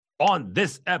On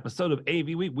this episode of AV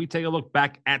Week, we take a look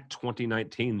back at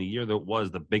 2019, the year that was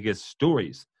the biggest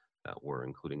stories that were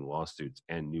including lawsuits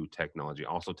and new technology.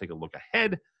 Also take a look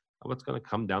ahead of what's going to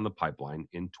come down the pipeline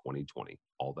in 2020.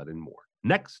 All that and more.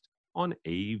 Next on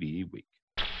AV Week.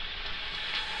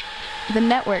 The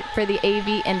network for the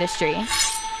AV industry.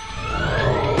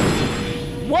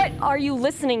 What are you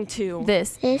listening to?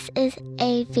 This is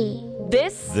AV.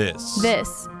 This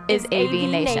is AV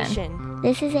Nation.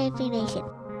 This is AV Nation.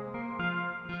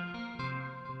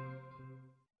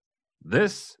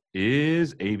 This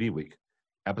is AV Week,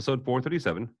 episode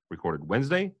 437, recorded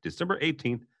Wednesday, December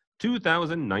 18th,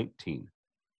 2019.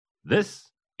 This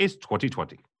is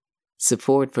 2020.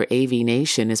 Support for AV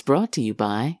Nation is brought to you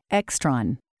by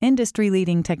Extron,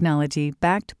 industry-leading technology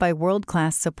backed by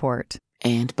world-class support.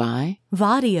 And by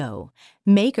Vadio,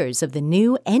 makers of the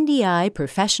new NDI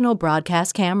professional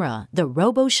broadcast camera, the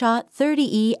RoboShot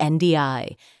 30E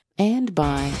NDI. And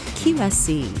by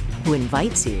QSC, who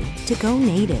invites you to go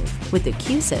native with the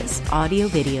QSys audio,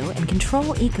 video, and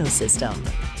control ecosystem.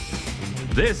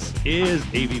 This is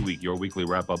AV Week, your weekly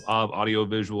wrap-up of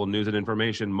audio-visual news and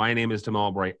information. My name is Tim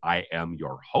Albright. I am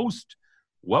your host.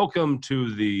 Welcome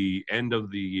to the end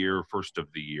of the year, first of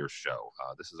the year show.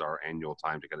 This is our annual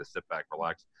time to kind of sit back,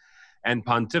 relax, and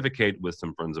pontificate with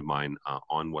some friends of mine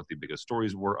on what the biggest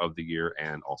stories were of the year,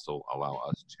 and also allow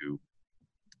us to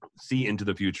see into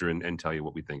the future and tell you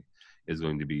what we think is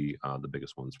going to be the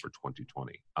biggest ones for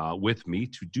 2020. With me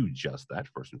to do just that,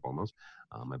 first and foremost,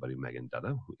 my buddy Megan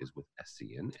Dutta, who is with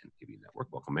SCN and AV Network.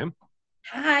 Welcome, ma'am.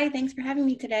 Hi, thanks for having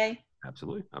me today.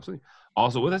 Absolutely.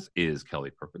 Also with us is Kelly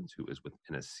Perkins, who is with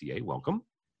NSCA. Welcome.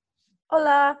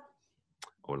 Hola.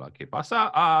 Hola, ¿qué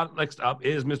pasa? Next up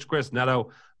is Mr. Chris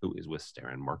Netto, who is with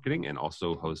Staran Marketing and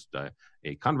also hosts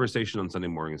a conversation on Sunday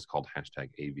mornings called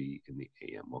 #AV in the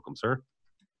AM. Welcome, sir.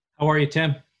 How are you,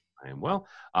 Tim? I am well.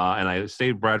 And I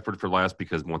saved Bradford for last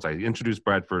because once I introduced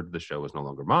Bradford, the show is no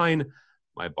longer mine.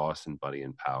 My boss and buddy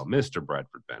and pal, Mr.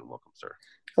 Bradford Ben. Welcome, sir.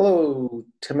 Hello,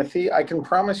 Timothy. I can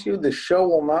promise you the show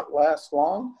will not last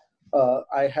long.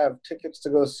 I have tickets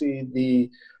to go see the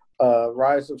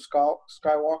Rise of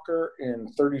Skywalker in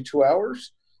 32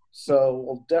 hours. So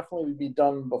we'll definitely be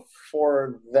done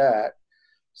before that.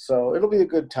 So it'll be a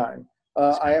good time.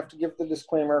 I have to give the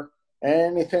disclaimer.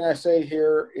 Anything I say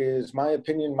here is my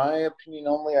opinion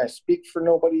only. I speak for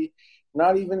nobody,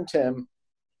 not even Tim.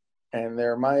 And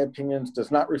my opinions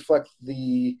does not reflect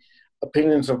the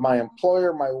opinions of my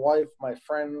employer, my wife, my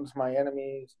friends, my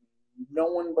enemies, no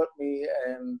one but me.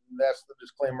 And that's the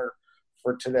disclaimer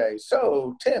for today.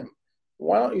 So, Tim,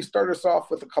 why don't you start us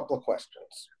off with a couple of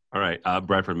questions? All right.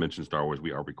 Bradford mentioned Star Wars.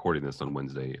 We are recording this on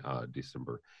Wednesday,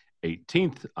 December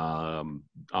 18th.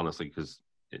 Honestly, because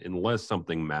unless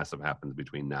something massive happens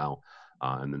between now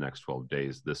and the next 12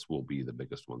 days, this will be the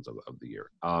biggest ones of the year.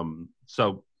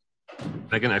 So,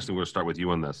 Megan, actually, we'll start with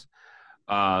you on this.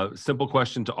 Simple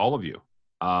question to all of you.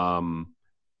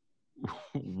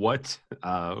 What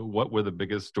were the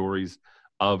biggest stories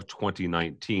of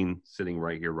 2019 sitting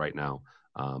right here, right now,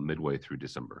 midway through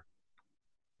December?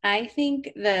 I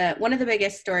think one of the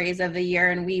biggest stories of the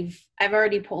year, and I've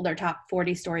already pulled our top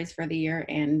 40 stories for the year,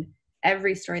 and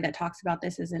every story that talks about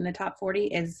this is in the top 40,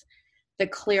 is the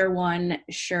Clear One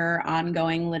Shure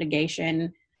ongoing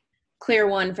litigation. Clear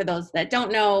One, for those that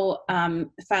don't know,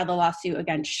 filed a lawsuit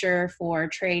against Shure for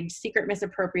trade secret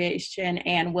misappropriation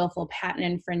and willful patent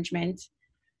infringement.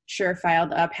 Shure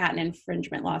filed a patent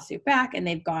infringement lawsuit back, and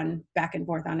they've gone back and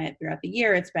forth on it throughout the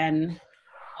year. It's been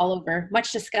all over,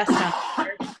 much discussed on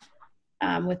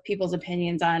Twitter, with people's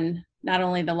opinions on not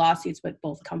only the lawsuits, but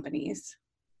both companies.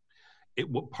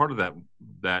 What part of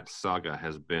that saga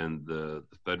has been the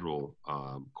federal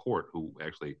court who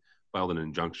actually filed an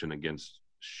injunction against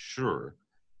Shure,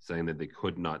 saying that they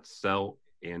could not sell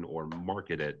and or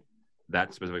market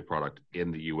that specific product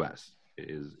in the U.S.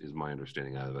 is my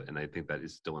understanding of it, and I think that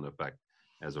is still in effect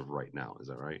as of right now. Is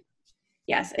that right?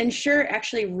 Yes, and Shure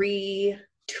actually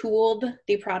retooled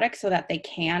the product so that they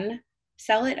can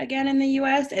sell it again in the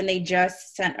U.S., and they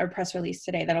just sent a press release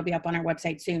today that'll be up on our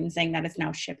website soon saying that it's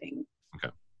now shipping. Okay,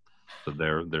 so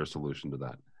their solution to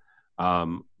that.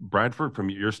 Bradford, from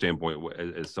your standpoint,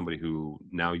 as somebody who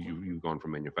now you've gone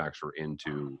from manufacturer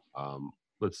into,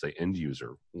 let's say, end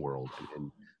user world,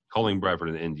 and calling Bradford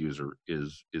an end user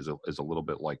is a little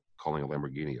bit like calling a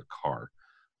Lamborghini a car.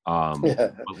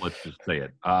 But let's just say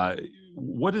it.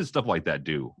 What does stuff like that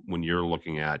do when you're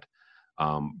looking at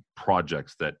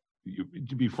projects that,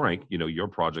 to be frank, your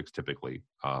projects typically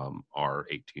are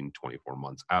 18, 24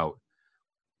 months out.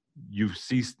 You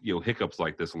see, hiccups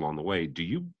like this along the way. Do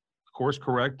you course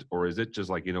correct, or is it just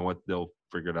like, they'll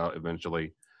figure it out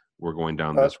eventually? we're going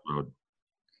down this road?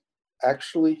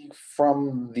 Actually,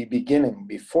 from the beginning,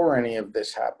 before any of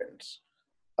this happens,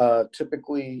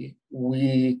 typically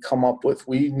we come up with,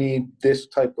 we need this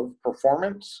type of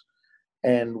performance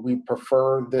and we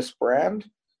prefer this brand,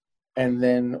 and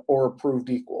then, or approved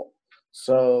equal.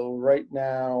 So right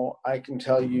now I can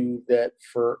tell you that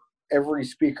for every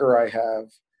speaker I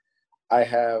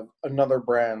have another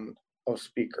brand of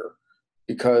speaker,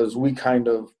 because we kind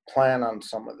of plan on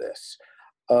some of this.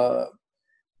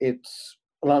 It's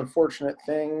an unfortunate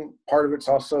thing. Part of it's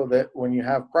also that when you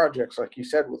have projects, like you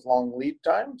said, with long lead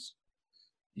times,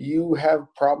 you have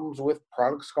problems with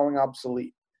products going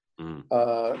obsolete.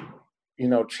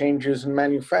 Changes in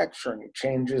manufacturing,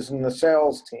 changes in the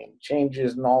sales team,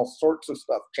 changes in all sorts of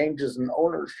stuff, changes in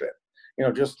ownership.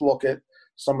 Just look at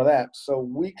some of that. So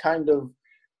we kind of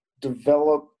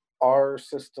develop our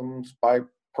systems by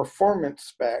performance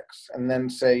specs and then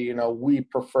say, we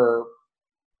prefer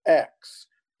X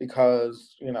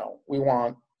because, we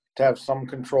want to have some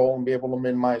control and be able to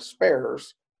minimize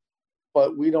spares.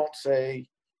 But we don't say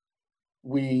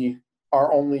we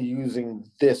are only using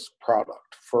this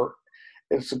product for.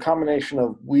 It's a combination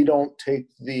of, we don't take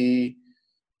the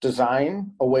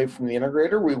design away from the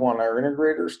integrator. We want our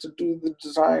integrators to do the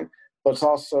design, but it's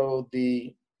also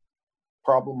the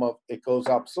problem of it goes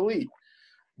obsolete.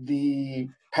 The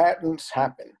patents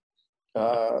happen.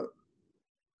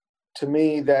 To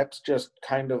me, that's just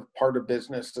kind of part of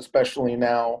business, especially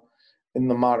now in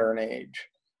the modern age.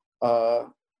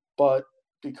 But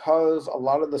because a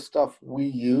lot of the stuff we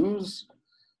use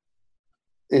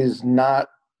is not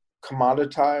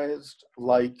commoditized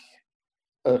like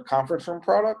a conference room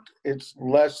product, it's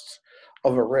less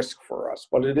of a risk for us,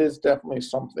 but it is definitely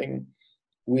something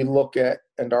we look at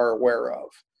and are aware of.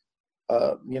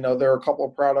 There are a couple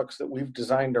of products that we've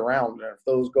designed around, and if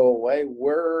those go away,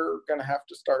 we're going to have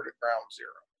to start at ground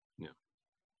zero. Yeah,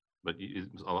 but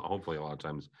hopefully a lot of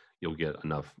times you'll get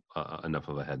enough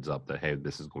of a heads up that, hey,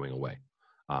 this is going away,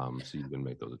 so you can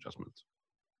make those adjustments.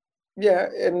 Yeah,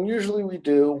 and usually we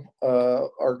do.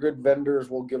 Our good vendors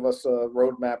will give us a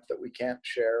roadmap that we can't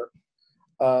share.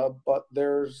 But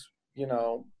there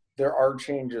are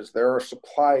changes. There are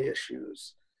supply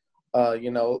issues.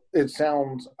 It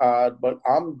sounds odd, but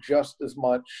I'm just as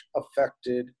much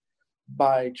affected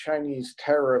by Chinese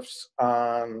tariffs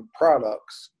on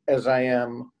products as I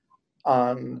am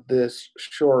on this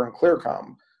Shure and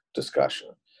Clearcom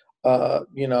discussion.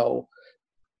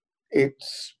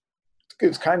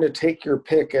 It's kind of take your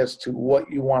pick as to what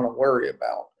you want to worry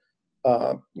about.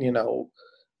 We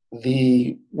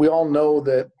all know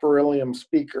that beryllium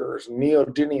speakers,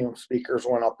 neodymium speakers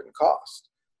went up in cost.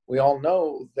 We all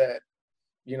know that,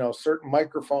 certain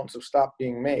microphones have stopped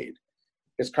being made.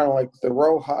 It's kind of like the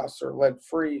RoHS or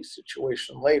lead-free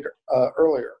situation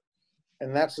earlier.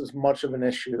 And that's as much of an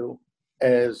issue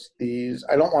as these,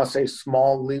 I don't want to say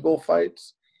small legal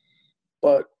fights,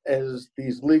 but as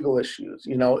these legal issues.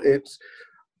 It's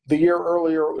the year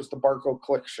earlier, it was the Barco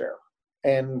ClickShare.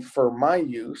 And for my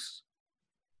use,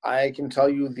 I can tell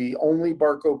you the only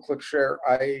Barco ClickShare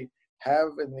I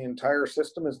have in the entire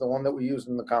system is the one that we use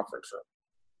in the conference room.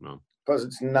 No. Because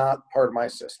it's not part of my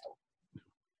system.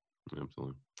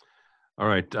 Absolutely. All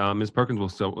right, Ms. Perkins, we'll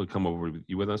come over with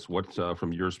you with us. What,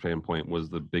 from your standpoint, was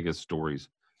the biggest stories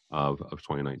of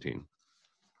 2019?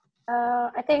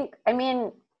 I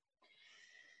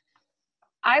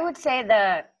would say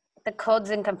the codes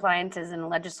and compliances in the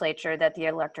legislature that the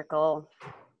electrical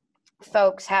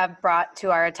folks have brought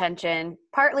to our attention,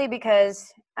 partly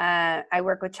because I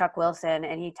work with Chuck Wilson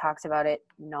and he talks about it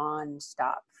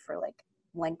nonstop for like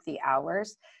lengthy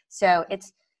hours. So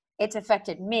it's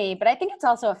affected me, but I think it's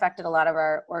also affected a lot of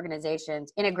our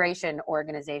organizations, integration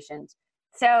organizations.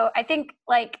 So I think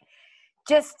like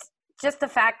just the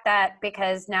fact that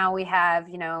because now we have,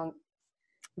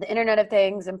 the Internet of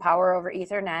Things and power over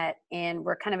Ethernet, and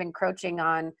we're kind of encroaching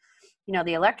on,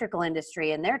 the electrical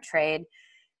industry and their trade.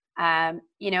 I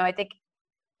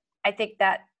think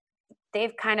that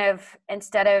they've kind of,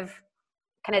 instead of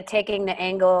kind of taking the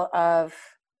angle of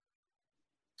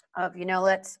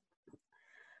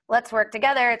let's work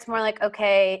together, it's more like,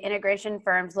 okay, integration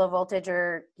firms, low voltage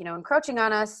are, encroaching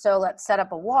on us, so let's set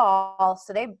up a wall.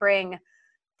 So they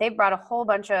brought a whole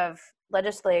bunch of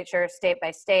legislature state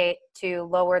by state to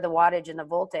lower the wattage and the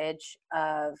voltage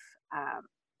of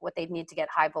what they need to get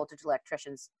high voltage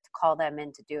electricians to call them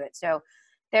in to do it. So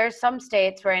there's some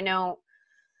states where I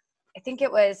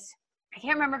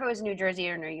can't remember if it was New Jersey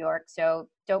or New York, so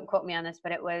don't quote me on this,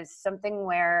 but it was something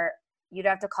where you'd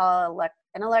have to call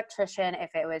an electrician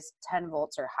if it was 10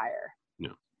 volts or higher.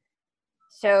 Yeah.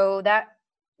 So that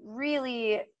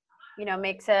really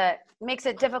makes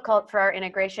it difficult for our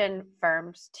integration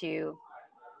firms to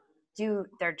do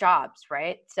their jobs,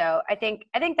 right? So I think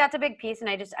that's a big piece, and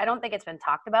I don't think it's been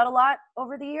talked about a lot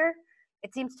over the year.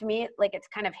 It seems to me like it's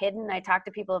kind of hidden. I talk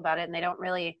to people about it, and they don't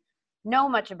really know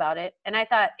much about it. And I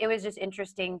thought it was just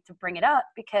interesting to bring it up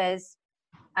because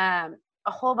a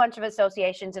whole bunch of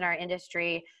associations in our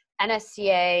industry,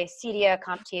 NSCA, CEDIA,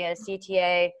 CompTIA,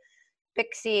 CTA,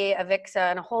 BICSI,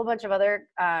 AVIXA, and a whole bunch of other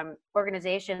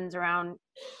organizations around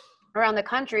the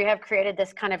country have created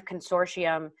this kind of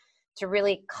consortium to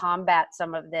really combat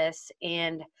some of this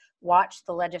and watch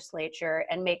the legislature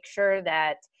and make sure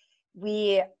that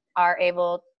we are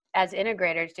able as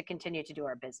integrators to continue to do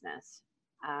our business.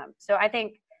 So I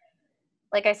think,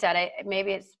 like I said,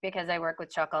 maybe it's because I work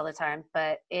with Chuck all the time,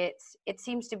 but it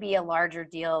seems to be a larger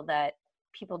deal that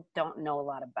people don't know a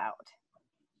lot about.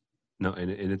 No, and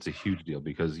it's a huge deal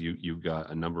because you've got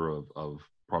a number of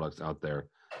products out there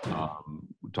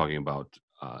talking about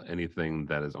anything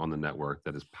that is on the network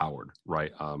that is powered,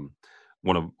 right?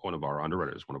 One of our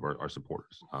underwriters, one of our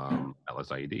supporters,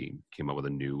 LSIED, came up with a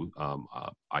new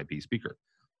IP speaker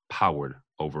powered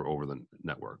over the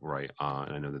network, right?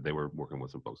 And I know that they were working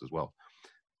with some folks as well.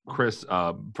 Chris,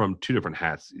 from two different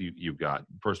hats, you've got,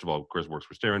 first of all, Chris works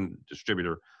for Starin,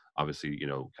 distributor, obviously,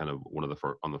 kind of one of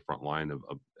the on the front line of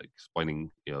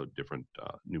explaining, different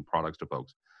new products to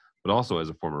folks, but also as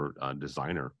a former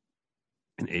designer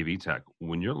in AV tech,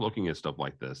 when you're looking at stuff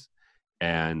like this,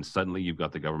 and suddenly you've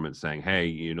got the government saying,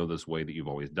 hey, this way that you've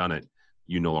always done it,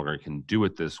 you no longer can do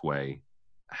it this way.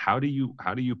 How do you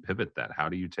pivot that? How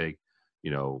do you take,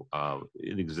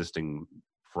 an existing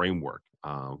framework,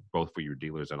 both for your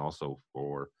dealers and also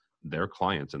for their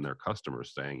clients and their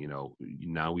customers, saying,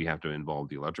 now we have to involve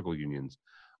the electrical unions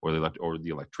or the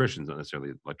electricians, not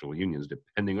necessarily electrical unions,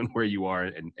 depending on where you are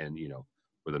and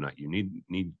whether or not you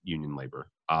need union labor.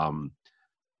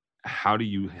 How do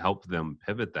you help them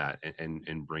pivot that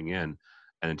and bring in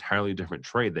an entirely different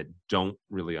trade that don't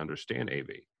really understand AV?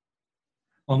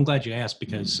 Well, I'm glad you asked,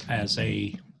 because as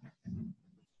a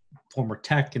former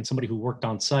tech and somebody who worked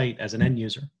on site as an end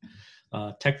user,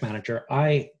 tech manager,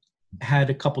 I had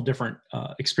a couple different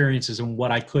experiences in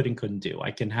what I could and couldn't do.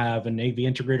 I can have an AV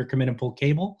integrator come in and pull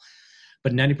cable,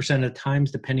 but 90% of the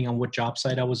times, depending on what job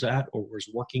site I was at or was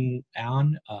working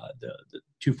on, the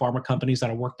two pharma companies that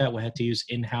I worked at, we had to use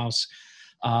the in-house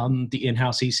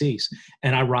ECs.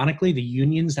 And ironically, the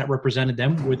unions that represented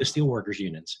them were the steelworkers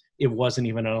unions. It wasn't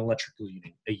even an electrical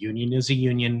union. A union is a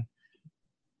union.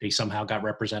 They somehow got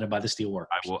represented by the steelworkers.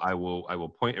 I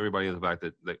will point everybody to the fact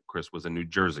that Chris was in New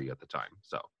Jersey at the time.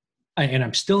 So, and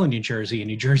I'm still in New Jersey, and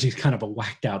New Jersey is kind of a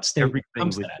whacked out state.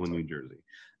 Everything's legal in New Jersey.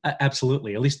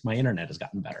 Absolutely. At least my internet has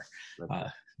gotten better.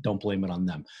 Don't blame it on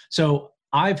them. So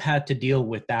I've had to deal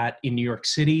with that in New York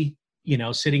City,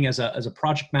 sitting as a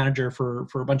project manager for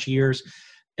a bunch of years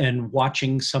and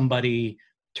watching somebody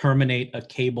terminate a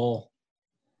cable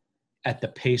at the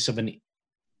pace of an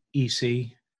EC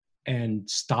and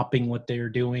stopping what they're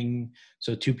doing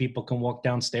so two people can walk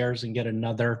downstairs and get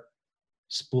another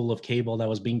spool of cable that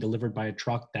was being delivered by a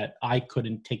truck that I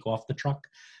couldn't take off the truck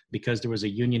because there was a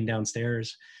union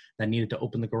downstairs that needed to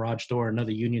open the garage door,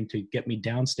 another union to get me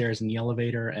downstairs in the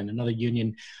elevator, and another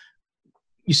union.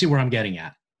 You see where I'm getting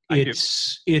at?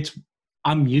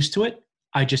 I'm used to it.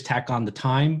 I just tack on the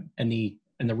time and the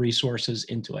resources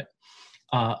into it.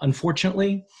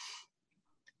 Unfortunately,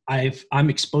 I'm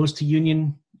exposed to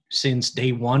union since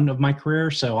day one of my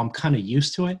career, so I'm kind of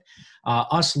used to it.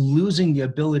 Us losing the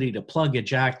ability to plug a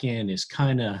jack in is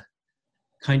kind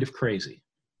of crazy,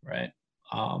 right?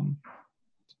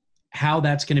 How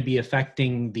that's going to be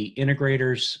affecting the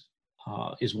integrators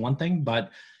is one thing,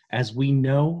 but as we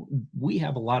know, we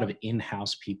have a lot of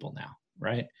in-house people now,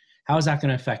 right? How is that going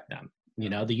to affect them?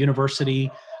 The university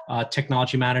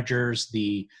technology managers,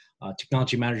 the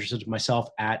technology managers such as myself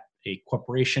at a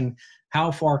corporation,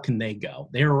 how far can they go?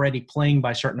 They're already playing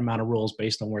by a certain amount of rules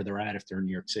based on where they're at, if they're in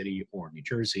New York City or New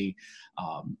Jersey,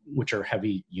 which are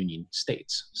heavy union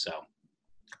states. So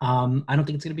I don't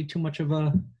think it's going to be too much of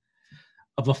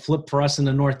a flip for us in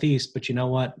the Northeast, but you know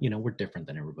what? We're different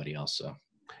than everybody else. So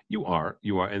you are.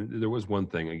 And there was one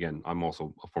thing, again, I'm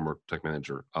also a former tech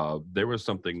manager. There was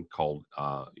something called,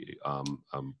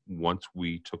 once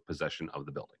we took possession of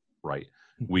the building, right?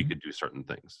 Mm-hmm. We could do certain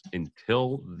things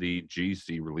until the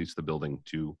GC released the building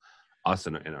to us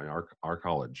in our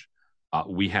college.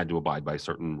 We had to abide by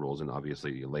certain rules and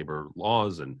obviously labor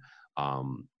laws and,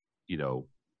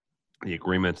 the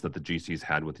agreements that the GCs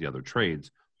had with the other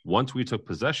trades. Once we took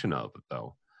possession of it,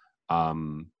 though,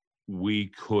 we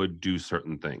could do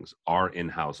certain things. Our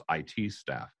in-house IT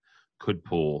staff could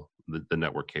pull the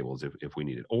network cables if we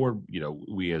need it. Or,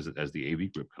 we as the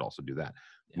AV group could also do that.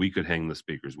 Yeah. We could hang the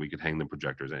speakers, we could hang the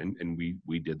projectors, and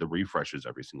we did the refreshes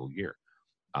every single year.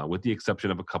 With the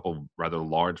exception of a couple rather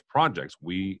large projects,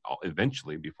 we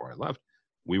eventually, before I left,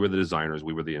 we were the designers,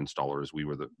 we were the installers, we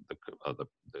were the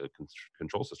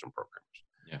control system programmers.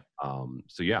 Yeah.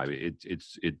 So yeah,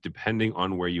 it's depending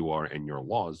on where you are and your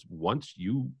laws. Once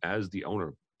you, as the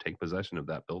owner, take possession of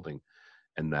that building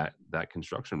and that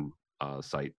construction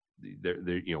site,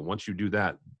 once you do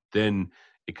that, then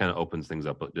it kind of opens things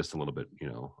up just a little bit.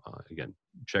 Again,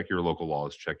 check your local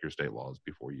laws, check your state laws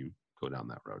before you go down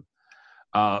that road.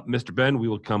 Mr. Ben, we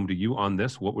will come to you on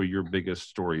this. What were your biggest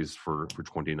stories for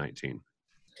 2019?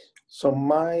 So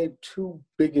my two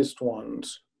biggest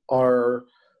ones are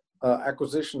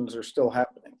acquisitions are still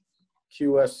happening.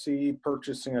 QSC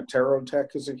purchasing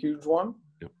Aterotech is a huge one,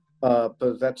 yep.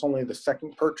 But that's only the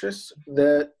second purchase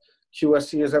that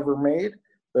QSC has ever made.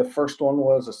 The first one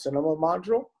was a cinema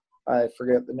module. I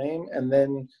forget the name. And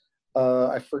then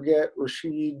I forget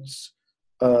Rashid's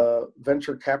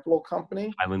venture capital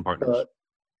company. Island Partners.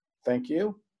 Thank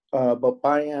you. But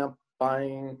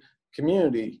buying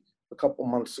Community a couple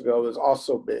months ago is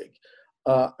also big.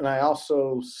 And I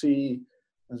also see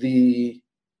the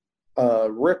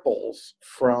ripples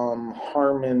from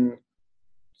Harman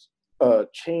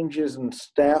changes in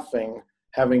staffing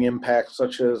having impacts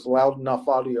such as Loud Enough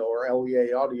Audio or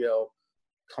LEA Audio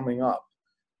coming up.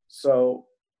 So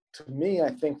to me, I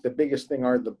think the biggest thing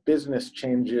are the business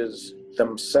changes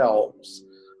themselves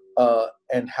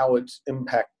and how it's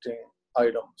impacting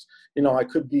items. I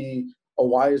could be a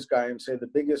wise guy and say the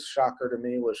biggest shocker to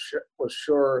me was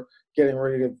Shure getting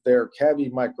rid of their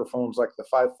Cavi microphones like the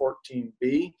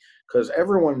 514B, because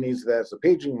everyone needs that as a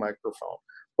paging microphone.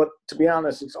 But to be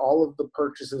honest, it's all of the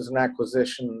purchases and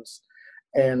acquisitions,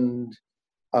 and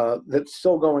that's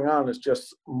still going on. It's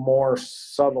just more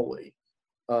subtly.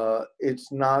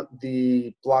 It's not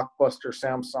the blockbuster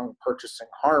Samsung purchasing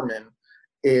Harman.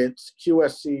 It's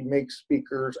QSC makes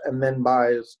speakers and then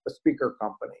buys a speaker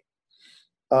company.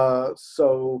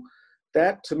 So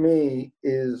that to me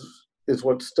is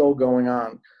what's still going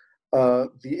on.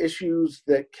 The issues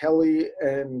that Kelly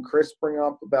and Chris bring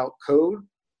up about code,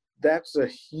 that's a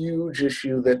huge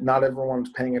issue that not everyone's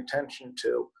paying attention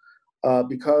to,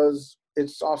 because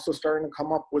it's also starting to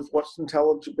come up with what's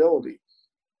intelligibility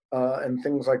and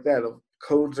things like that.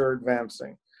 Codes are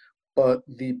advancing, but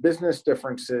the business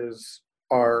differences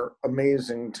are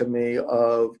amazing to me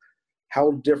of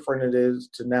how different it is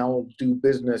to now do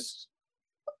business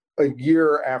a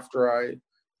year after I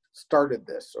started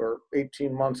this, or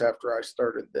 18 months after I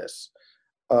started this,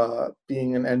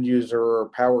 being an end user or a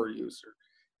power user.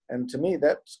 And to me,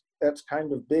 that's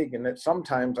kind of big. And that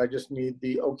sometimes I just need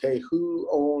who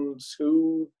owns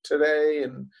who today,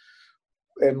 and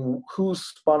who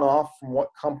spun off from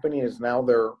what company is now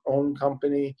their own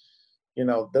company.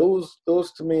 Those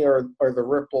to me are the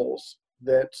ripples.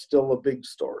 That's still a big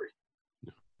story.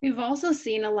 We've also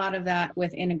seen a lot of that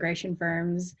with integration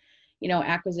firms,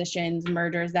 acquisitions,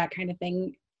 mergers, that kind of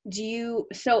thing.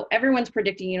 So everyone's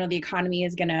predicting, the economy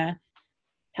is going to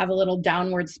have a little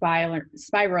downward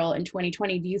spiral in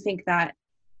 2020. Do you think that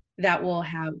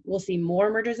we'll see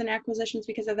more mergers and acquisitions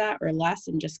because of that, or less,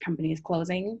 and just companies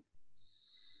closing?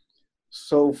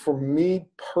 So for me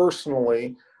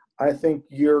personally, I think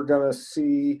you're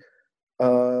actually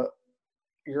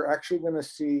going to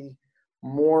see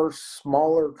more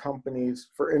smaller companies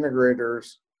for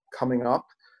integrators coming up,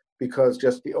 because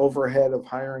just the overhead of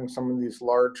hiring some of these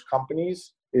large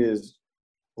companies is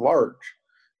large.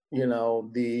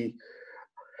 The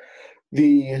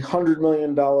 $100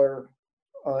 million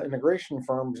integration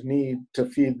firms need to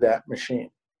feed that machine.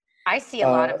 I see a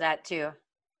lot of that too.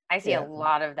 I see a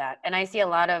lot of that. And I see a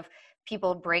lot of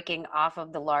people breaking off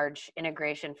of the large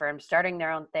integration firms, starting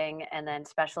their own thing, and then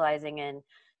specializing in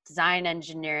design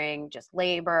engineering, just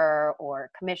labor or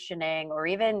commissioning, or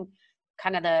even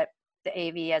kind of the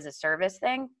AV as a service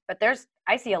thing. But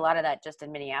I see a lot of that just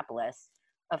in Minneapolis,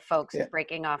 of folks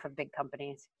breaking off of big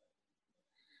companies.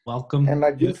 Welcome. And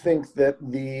I do think that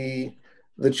the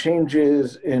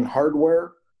changes in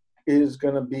hardware is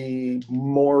going to be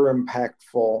more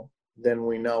impactful than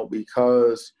we know,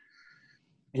 because,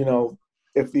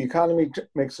 if the economy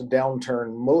makes a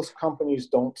downturn, most companies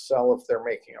don't sell if they're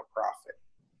making a profit.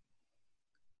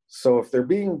 So if they're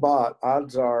being bought,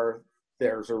 odds are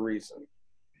there's a reason.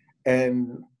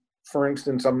 And for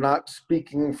instance, I'm not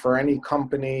speaking for any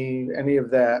company, any of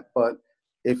that, but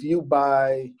if you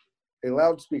buy a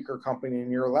loudspeaker company and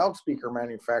you're a loudspeaker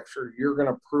manufacturer, you're going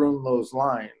to prune those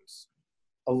lines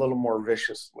a little more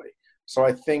viciously. So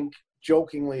I think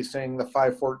jokingly saying the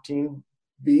 514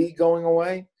 be going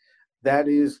away, that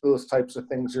is those types of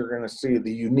things you're going to see,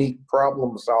 the unique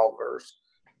problem solvers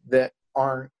that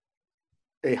aren't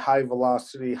a high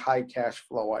velocity, high cash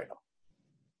flow item.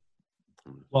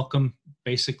 Welcome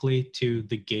basically to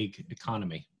the gig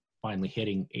economy, finally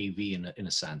hitting AV in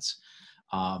a sense.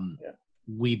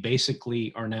 We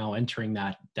basically are now entering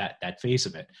that phase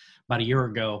of it. About a year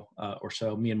ago or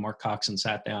so, me and Mark Coxon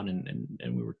sat down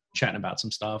and we were chatting about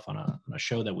some stuff on a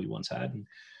show that we once had.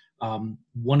 And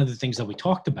one of the things that we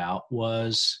talked about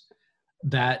was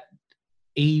that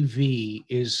AV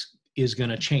is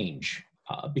going to change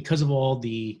because of all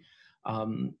the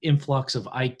influx of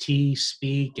IT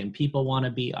speak and people want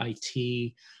to be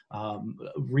IT.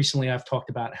 Recently, I've talked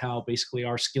about how basically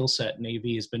our skill set in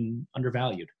AV has been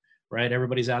undervalued. Right,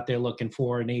 everybody's out there looking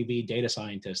for an AV data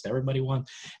scientist. Everybody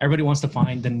wants to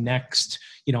find the next,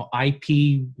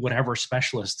 IP whatever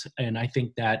specialist. And I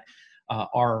think that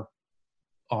our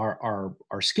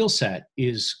skill set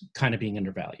is kind of being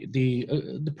undervalued.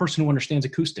 The person who understands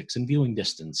acoustics and viewing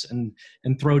distance and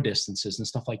throw distances and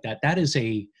stuff like that, that is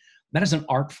an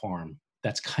art form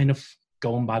that's kind of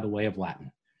going by the way of Latin,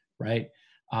 right?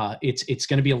 It's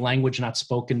going to be a language not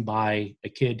spoken by a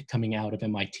kid coming out of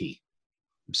MIT.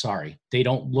 I'm sorry, they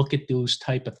don't look at those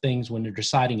type of things when they're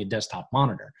deciding a desktop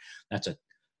monitor. That's a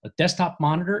desktop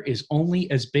monitor is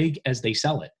only as big as they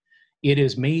sell it. It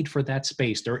is made for that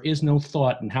space. There is no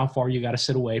thought in how far you got to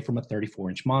sit away from a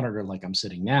 34-inch monitor like I'm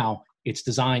sitting now. It's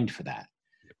designed for that,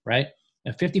 right?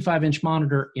 A 55-inch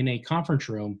monitor in a conference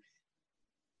room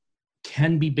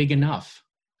can be big enough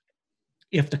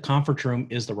if the conference room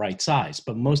is the right size,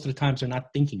 but most of the times they're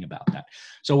not thinking about that.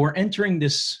 So we're entering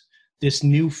this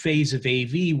new phase of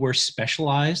AV where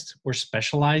specialized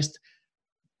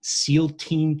SEAL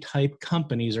team type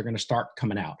companies are going to start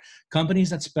coming out.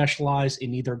 Companies that specialize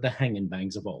in either the hang and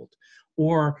bangs of old,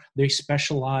 or they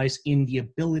specialize in the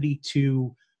ability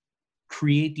to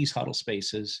create these huddle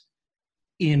spaces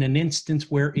in an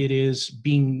instance where it is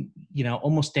being,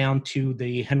 almost down to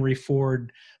the Henry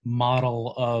Ford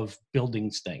model of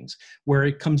buildings things, where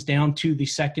it comes down to the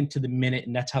second to the minute,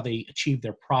 and that's how they achieve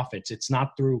their profits. It's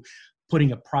not through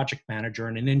putting a project manager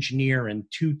and an engineer and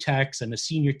 2 techs and a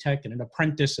senior tech and an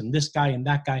apprentice and this guy and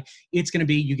that guy. It's going to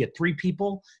be, you get 3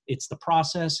 people, it's the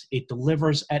process, it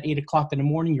delivers at 8 o'clock in the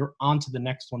morning, you're on to the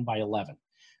next one by 11,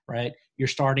 right? You're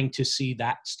starting to see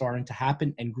that starting to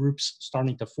happen and groups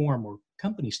starting to form or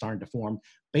companies starting to form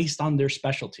based on their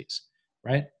specialties,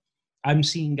 right? I'm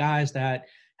seeing guys that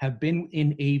have been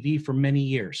in AV for many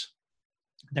years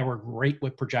that were great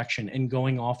with projection and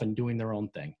going off and doing their own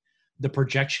thing. The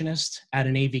projectionist at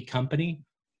an AV company,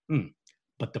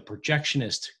 but the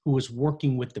projectionist who was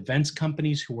working with events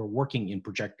companies who were working in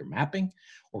projector mapping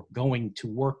or going to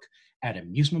work at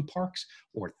amusement parks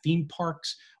or theme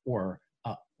parks or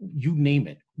you name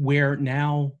it, where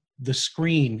now the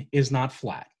screen is not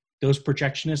flat. Those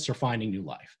projectionists are finding new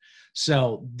life.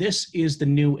 So this is the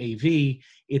new AV.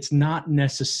 It's not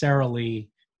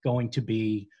necessarily going to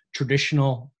be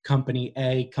traditional company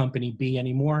A, company B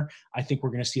anymore. I think we're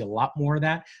going to see a lot more of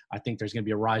that. I think there's going to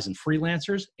be a rise in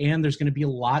freelancers, and there's going to be a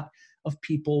lot of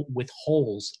people with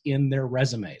holes in their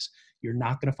resumes. You're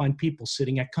not going to find people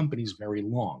sitting at companies very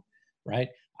long, right?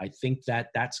 I think that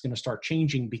that's going to start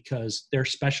changing because their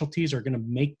specialties are going to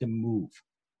make them move,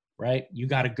 right? You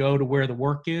got to go to where the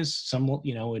work is.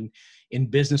 In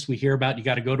business, we hear about you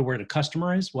got to go to where the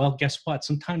customer is. Well, guess what?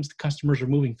 Sometimes the customers are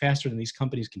moving faster than these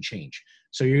companies can change.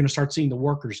 So you're going to start seeing the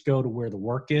workers go to where the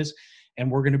work is, and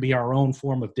we're going to be our own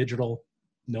form of digital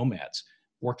nomads,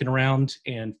 working around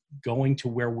and going to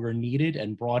where we're needed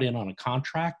and brought in on a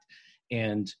contract,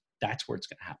 and that's where it's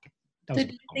going to happen. So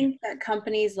do you think that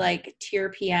companies like Tier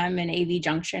PM and AV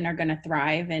Junction are going to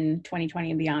thrive in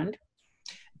 2020 and beyond?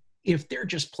 If they're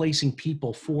just placing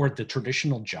people for the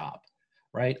traditional job,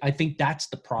 right? I think that's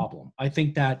the problem. I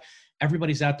think that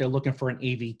everybody's out there looking for an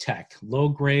AV tech, low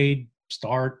grade,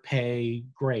 start, pay,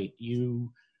 great.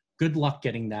 Good luck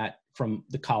getting that from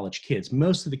the college kids.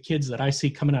 Most of the kids that I see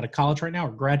coming out of college right now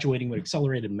are graduating with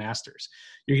accelerated masters.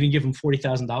 You're going to give them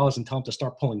 $40,000 and tell them to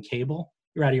start pulling cable?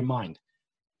 You're out of your mind.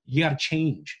 You got to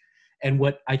change. And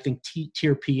what I think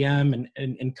Tier PM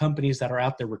and companies that are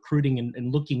out there recruiting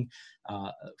and looking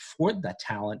for that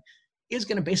talent is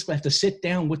going to basically have to sit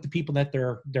down with the people that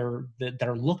that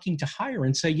are looking to hire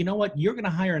and say, you know what, you're going to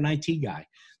hire an IT guy.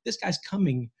 This guy's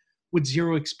coming with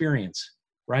 0 experience,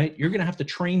 right? You're going to have to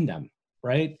train them,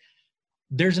 right?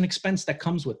 There's an expense that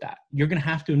comes with that. You're going to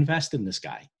have to invest in this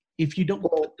guy. If you don't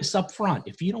put this up front,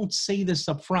 if you don't say this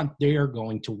up front, they are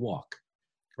going to walk,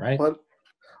 right? But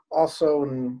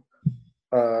also,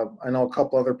 I know a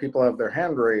couple other people have their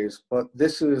hand raised, but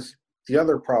this is the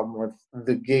other problem with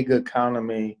the gig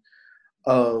economy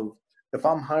of, if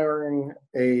I'm hiring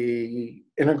a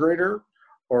integrator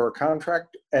or a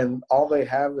contract and all they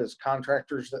have is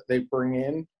contractors that they bring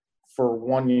in for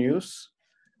one use,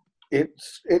 it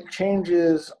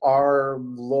changes our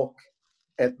look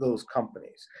at those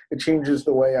companies. It changes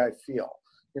the way I feel.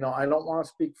 You know, I don't want to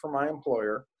speak for my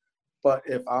employer, but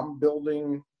if I'm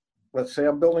building, let's say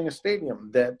I'm building a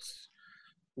stadium that's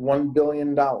 $1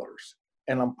 billion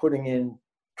and I'm putting in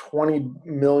 $20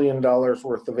 million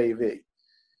worth of AV,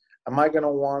 am I going to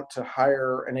want to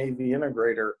hire an AV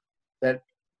integrator that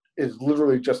is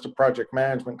literally just a project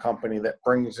management company that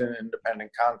brings in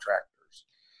independent contractors?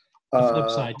 The flip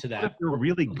side to that, you're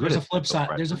really good. There's a flip side.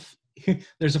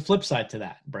 There's a flip side to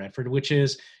that, Bradford, which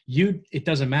is it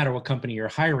doesn't matter what company you're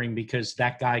hiring, because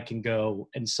that guy can go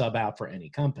and sub out for any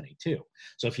company too.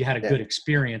 So if you had a good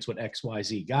experience with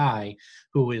XYZ guy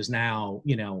who is now,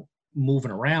 you know,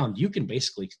 moving around, you can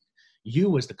basically,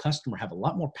 you as the customer have a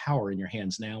lot more power in your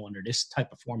hands now under this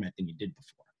type of format than you did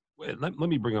before. Let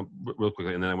me bring up real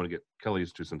quickly, and then I want to get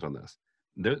Kelly's 2 cents on this.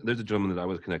 There's a gentleman that I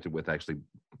was connected with actually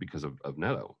because of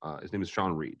Netto. His name is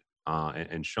Sean Reed.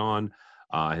 And Sean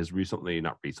has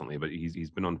not recently, but he's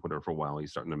been on Twitter for a while.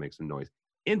 He's starting to make some noise.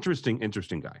 Interesting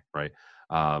guy, right?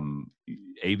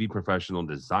 AV professional,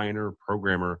 designer,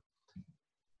 programmer.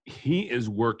 He is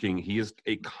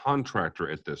a contractor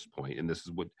at this point, and this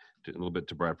is what, a little bit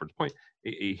to Bradford's point,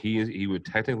 he would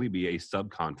technically be a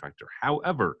subcontractor.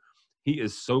 However, he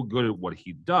is so good at what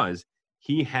he does,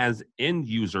 he has end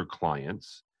user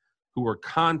clients who are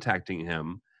contacting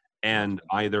him, and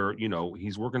either, you know,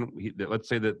 he's working, let's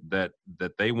say that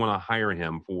they want to hire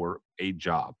him for a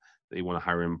job. They want to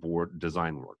hire him for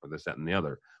design work or this, that, and the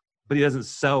other, but he doesn't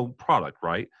sell product,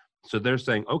 right? So they're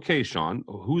saying, okay, Sean,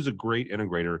 who's a great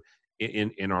integrator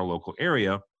in our local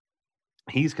area?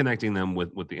 He's connecting them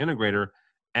with the integrator.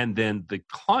 And then the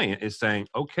client is saying,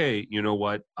 okay, you know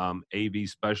what, AV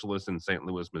specialist in St.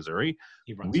 Louis, Missouri,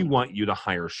 we want you to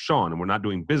hire Sean, and we're not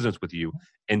doing business with you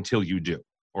until you do,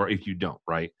 or if you don't,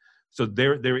 right? So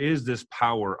there is this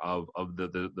power of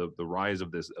the rise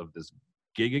of this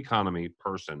gig economy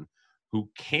person who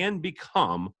can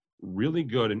become really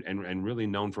good and really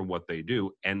known for what they do,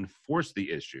 and force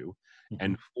the issue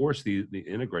and force the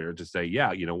integrator to say,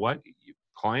 yeah, you know what,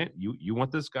 client, you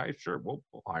want this guy? Sure, we'll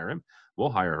hire him. We'll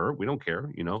hire her. We don't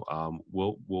care. You know,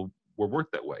 we're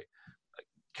work that way.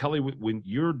 Kelly, when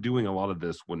you're doing a lot of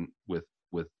this, with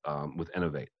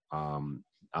Innovate,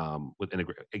 with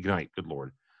Ignite, good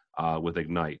Lord, with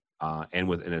Ignite, and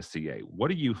with NSCA, what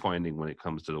are you finding when it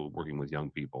comes to working with young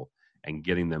people and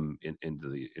getting them into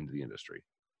the industry?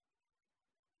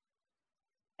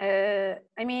 I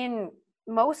mean,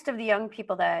 most of the young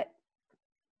people that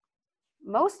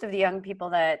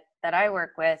I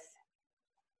work with,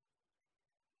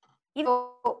 even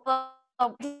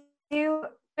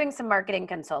doing some marketing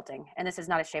consulting, and this is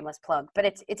not a shameless plug, but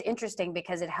it's interesting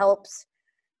because it helps.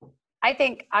 I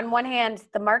think on one hand,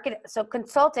 so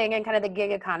consulting and kind of the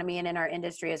gig economy and in our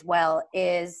industry as well,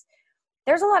 is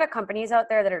there's a lot of companies out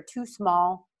there that are too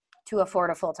small to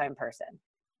afford a full-time person,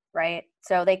 right?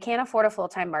 So they can't afford a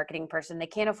full-time marketing person. They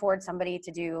can't afford somebody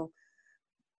to do,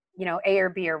 you know, A or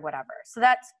B or whatever. So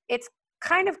it's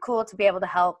kind of cool to be able to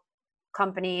help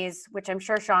companies, which I'm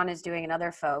sure Sean is doing and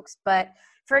other folks. But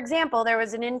for example, there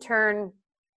was an intern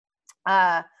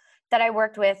that I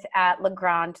worked with at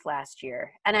Legrand last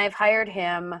year, and I've hired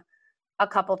him a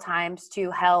couple times to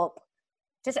help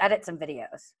just edit some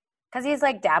videos because he's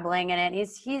like dabbling in it.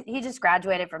 He just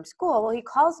graduated from school. Well, he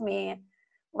calls me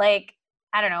like,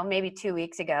 I don't know, maybe 2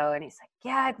 weeks ago, and he's like,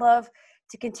 yeah, I'd love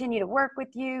to continue to work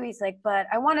with you. He's like, but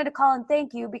I wanted to call and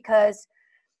thank you because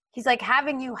he's like,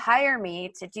 having you hire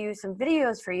me to do some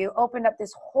videos for you opened up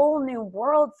this whole new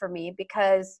world for me,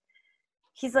 because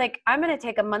he's like, I'm going to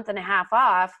take a month and a half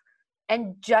off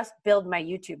and just build my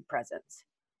YouTube presence.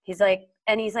 He's like,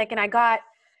 and I got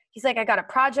a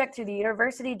project through the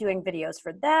university doing videos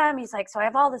for them. He's like, so I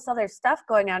have all this other stuff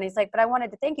going on. He's like, but I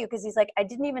wanted to thank you because he's like, I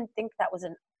didn't even think that was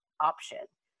an option.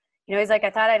 You know, he's like, I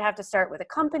thought I'd have to start with a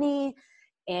company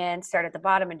and start at the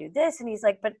bottom and do this. And he's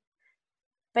like,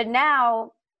 but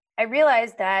now I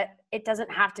realize that it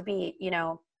doesn't have to be, you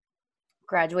know,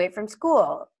 graduate from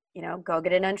school, you know, go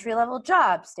get an entry-level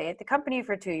job, stay at the company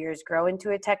for 2 years, grow into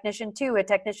a technician 2, a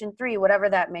technician 3, whatever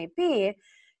that may be.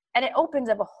 And it opens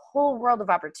up a whole world of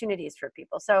opportunities for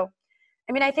people. So,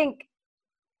 I mean, I think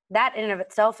that in and of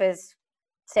itself is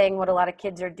saying what a lot of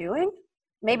kids are doing.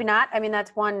 Maybe not. I mean,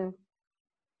 that's one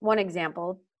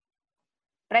example.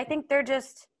 But I think the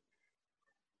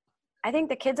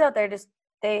kids out there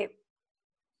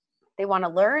They want to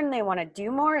learn, they want to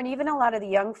do more. And even a lot of the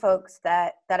young folks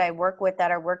that I work with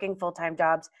that are working full-time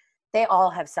jobs, they all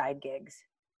have side gigs,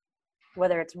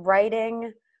 whether it's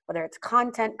writing, whether it's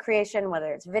content creation,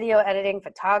 whether it's video editing,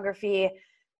 photography,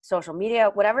 social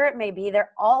media, whatever it may be. They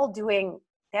all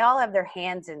have their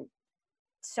hands in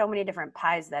so many different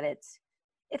pies that it's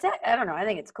I don't know, I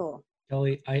think it's cool.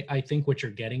 Kelly, I think what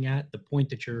you're getting at, the point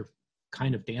that you're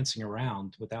kind of dancing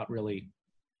around without really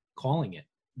calling it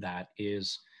that,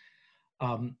 is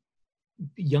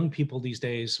young people these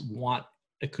days want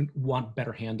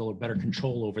better handle or better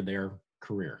control over their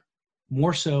career,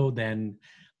 more so than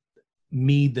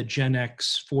me, the Gen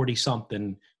X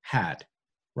 40-something, had,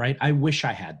 right? I wish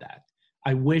I had that.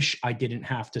 I wish I didn't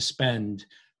have to spend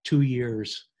 2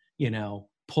 years,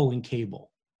 pulling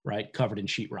cable, right, covered in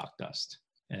sheetrock dust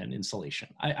and insulation.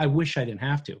 I wish I didn't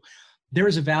have to. There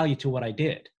is a value to what I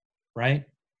did, right?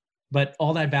 But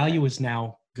all that value is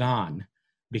now gone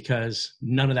because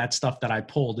none of that stuff that I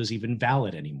pulled is even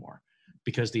valid anymore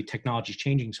because the technology is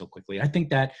changing so quickly. I think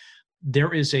that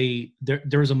there is a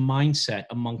mindset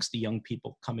amongst the young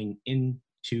people coming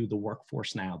into the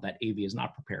workforce now that AV is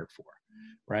not prepared for,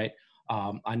 right?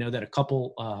 I know that a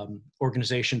couple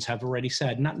organizations have already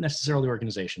said, not necessarily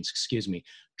organizations,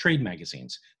 trade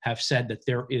magazines have said that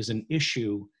there is an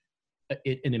issue,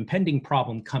 an impending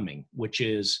problem coming, which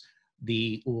is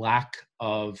the lack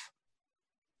of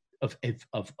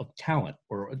talent,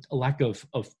 or a lack of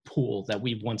pool that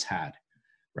we've once had,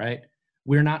 right?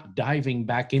 We're not diving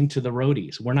back into the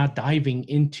roadies. We're not diving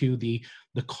into the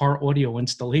car audio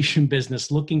installation business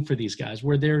looking for these guys.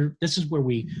 This is where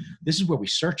we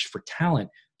searched for talent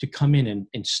to come in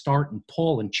and start and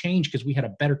pull and change because we had a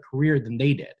better career than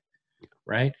they did,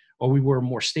 right? Or we were a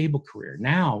more stable career.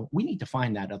 Now we need to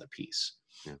find that other piece.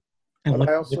 Yeah. But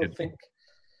I also think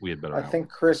we had better. I think,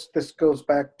 Chris, this goes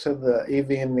back to the AV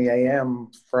and the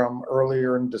AM from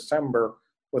earlier in December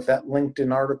with that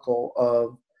LinkedIn article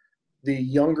of the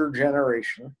younger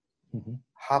generation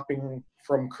hopping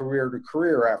from career to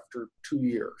career after 2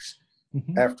 years,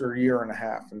 after a year and a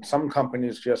half. And some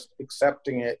companies just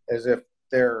accepting it as if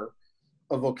they're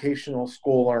a vocational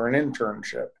school or an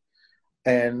internship,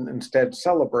 and instead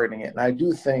celebrating it. And I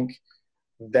do think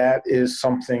that is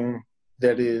something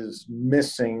that is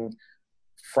missing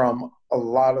from a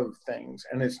lot of things.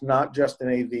 And it's not just an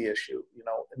AV issue.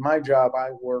 In my job,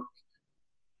 I work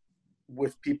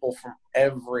with people from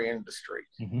every industry,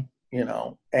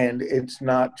 and it's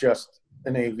not just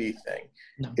an AV thing.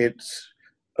 No. It's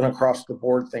an across the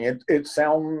board thing. It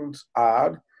sounds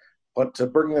odd, but to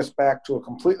bring this back to a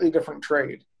completely different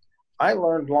trade, I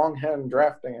learned longhand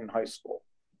drafting in high school.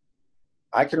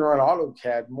 I can run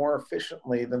AutoCAD more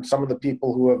efficiently than some of the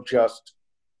people who have just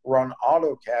run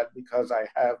AutoCAD because I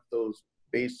have those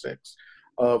basics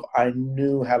of I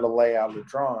knew how to lay out a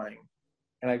drawing.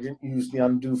 And I didn't use the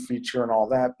undo feature and all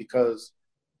that because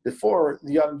before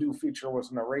the undo feature was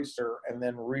an eraser and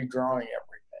then redrawing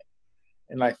everything.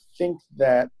 And I think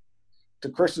that, to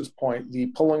Chris's point, the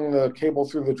pulling the cable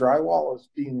through the drywall is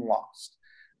being lost.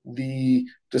 The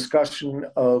discussion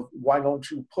of why don't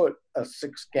you put a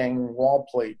 6-gang wall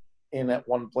plate in at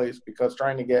one place because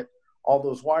trying to get all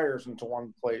those wires into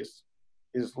one place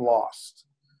is lost.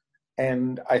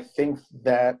 And I think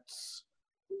that's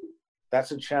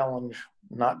a challenge,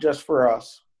 not just for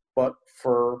us, but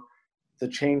for the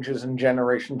changes in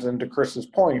generations, and to Chris's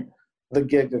point, the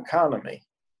gig economy.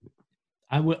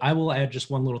 I will add just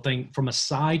one little thing from a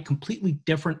side, completely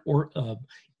different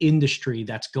industry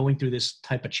that's going through this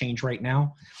type of change right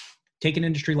now. Take an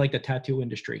industry like the tattoo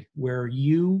industry, where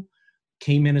you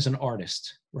came in as an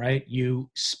artist, right? You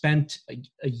spent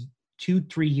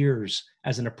 2-3 years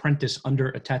as an apprentice under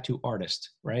a tattoo artist,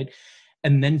 right?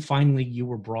 And then finally you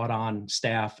were brought on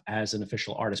staff as an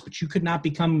official artist, but you could not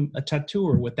become a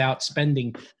tattooer without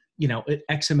spending,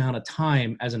 X amount of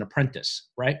time as an apprentice,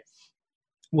 right?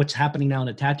 What's happening now in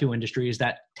the tattoo industry is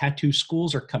that tattoo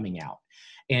schools are coming out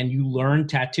and you learn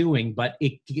tattooing, but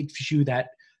it gives you that,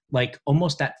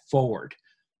 almost that forward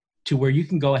to where you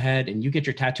can go ahead and you get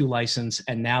your tattoo license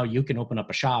and now you can open up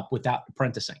a shop without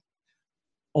apprenticing.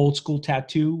 Old school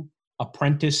tattoo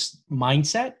apprentice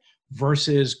mindset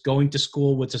versus going to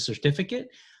school with a certificate,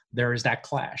 there is that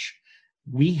clash.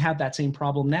 We have that same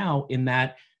problem now in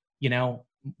that,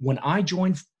 when I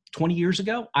joined 20 years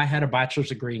ago, I had a bachelor's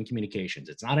degree in communications.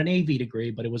 It's not an AV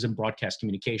degree, but it was in broadcast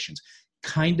communications,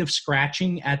 kind of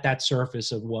scratching at that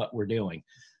surface of what we're doing.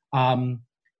 Now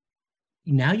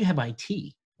you have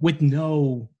IT with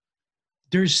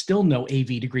there's still no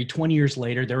AV degree. 20 years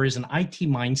later, there is an IT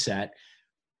mindset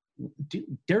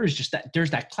there's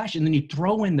that clash. And then you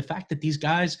throw in the fact that these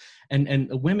guys and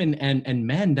women and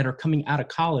men that are coming out of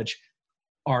college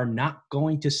are not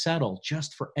going to settle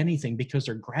just for anything because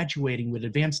they're graduating with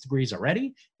advanced degrees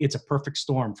already. It's a perfect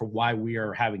storm for why we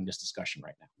are having this discussion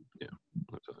right now. Yeah,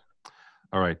 absolutely.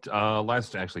 All right.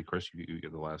 Last, actually, Chris, you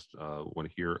get the last one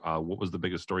here. What was the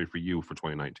biggest story for you for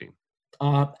 2019?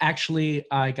 Actually,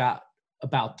 I got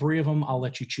about 3 of them. I'll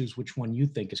let you choose which one you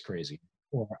think is crazy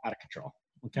or out of control.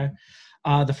 Okay.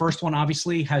 The first one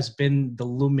obviously has been the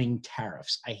looming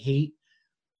tariffs. I hate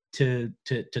to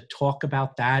talk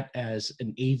about that as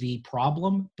an AV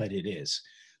problem, but it is.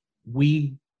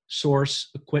 We source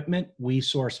equipment, we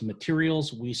source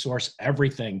materials, we source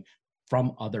everything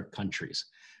from other countries,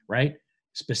 right?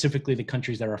 Specifically the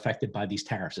countries that are affected by these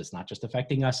tariffs. It's not just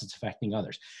affecting us, it's affecting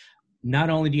others. Not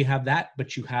only do you have that,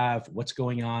 but you have what's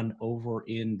going on over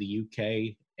in the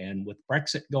UK, and with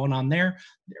Brexit going on there,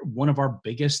 they're one of our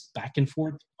biggest back and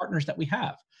forth partners that we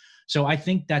have. So I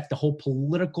think that the whole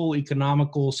political,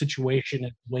 economical situation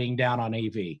is weighing down on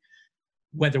AV.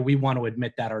 Whether we want to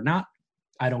admit that or not,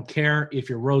 I don't care. If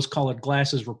your rose-colored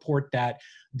glasses report that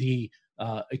the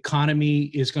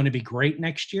economy is going to be great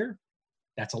next year,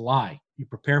 that's a lie. You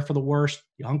prepare for the worst,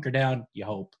 you hunker down, you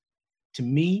hope. To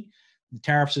me, the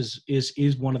tariffs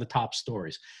is one of the top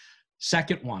stories.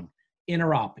 Second one,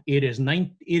 interop. It is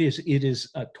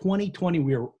 2020.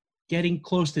 We are getting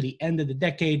close to the end of the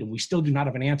decade, and we still do not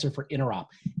have an answer for interop.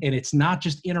 And it's not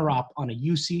just interop on a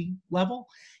UC level;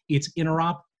 it's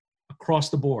interop across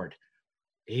the board.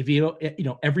 AV,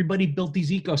 everybody built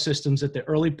these ecosystems at the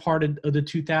early part of the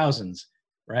 2000s,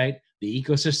 right? The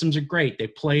ecosystems are great; they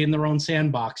play in their own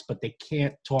sandbox, but they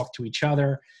can't talk to each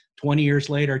other. 20 years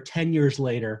later, 10 years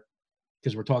later,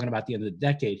 because we're talking about the end of the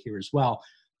decade here as well.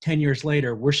 10 years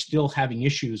later, we're still having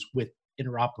issues with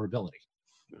interoperability.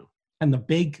 Yeah. And the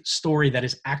big story that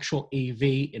is actual AV,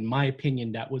 in my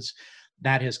opinion, that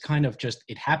has kind of just,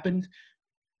 it happened.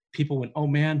 People went, oh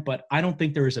man, but I don't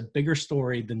think there is a bigger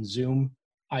story than Zoom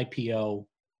IPO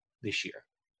this year.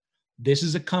 This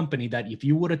is a company that if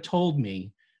you would have told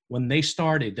me when they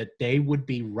started that they would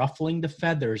be ruffling the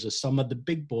feathers of some of the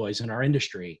big boys in our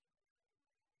industry,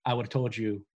 I would have told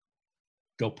you,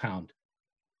 go pound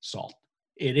salt.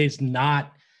 It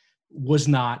was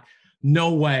not,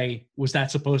 no way was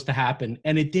that supposed to happen.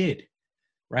 And it did,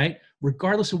 right?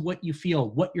 Regardless of what you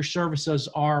feel, what your services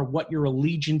are, what your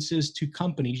allegiance is to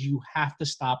companies, you have to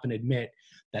stop and admit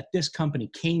that this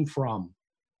company came from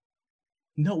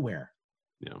nowhere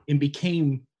and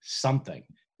became something.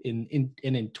 And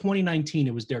in 2019,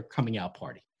 it was their coming out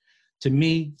party. To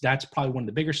me, that's probably one of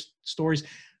the bigger stories.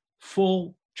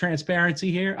 Full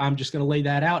transparency here, I'm just going to lay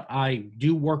that out. I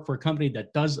do work for a company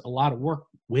that does a lot of work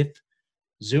with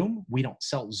Zoom. We don't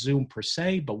sell Zoom per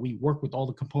se, but we work with all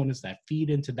the components that feed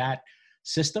into that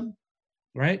system,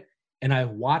 right? And I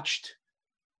watched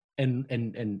and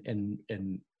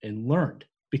learned,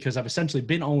 because I've essentially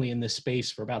been only in this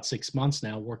space for about 6 months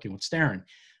now working with Starin.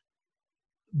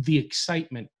 The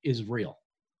excitement is real,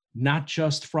 not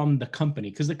just from the company,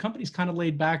 because the company's kind of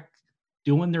laid back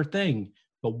doing their thing,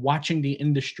 but watching the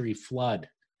industry flood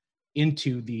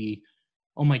into the,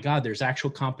 oh my God, there's actual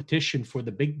competition for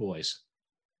the big boys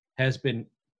has been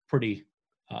pretty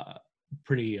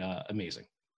amazing.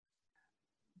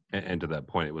 And to that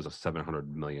point, it was a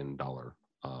 $700 million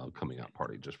coming out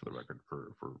party, just for the record,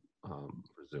 for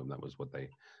Zoom. That was what they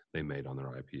made on their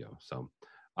IPO. So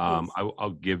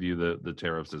I'll give you the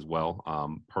tariffs as well.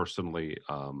 Personally,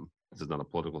 this is not a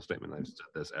political statement. I've said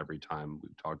this every time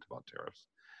we've talked about tariffs.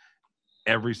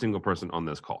 Every single person on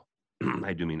this call,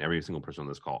 I do mean every single person on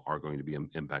this call, are going to be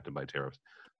impacted by tariffs,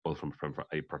 both from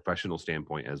a professional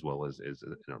standpoint as well as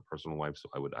in our personal life. So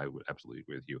I would absolutely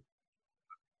agree with you.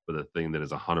 But the thing that is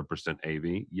 100%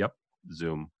 AV, yep,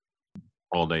 Zoom,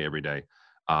 all day, every day.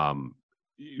 They're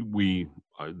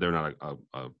not a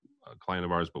client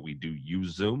of ours, but we do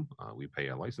use Zoom. We pay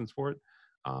a license for it.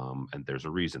 And there's a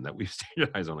reason that we've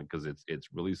standardized on it, because it's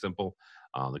really simple.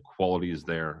 The quality is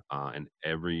there, and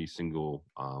every single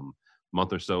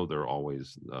month or so, they're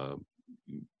always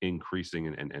increasing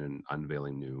and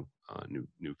unveiling new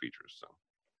features. So,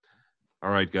 all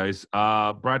right, guys.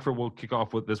 Bradford, we'll kick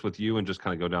off with you and just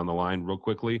kind of go down the line real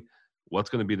quickly. What's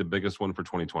going to be the biggest one for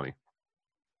 2020?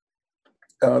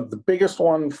 The biggest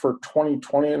one for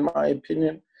 2020, in my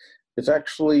opinion, is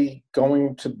actually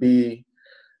going to be,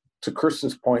 to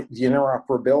Chris's point, the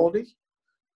interoperability.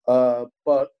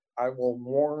 But I will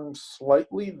warn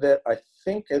slightly that I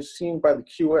think, as seen by the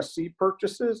QSC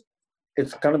purchases,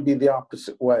 it's going to be the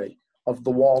opposite way of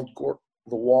the walled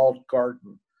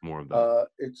garden. More of that.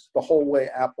 It's the whole way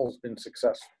Apple's been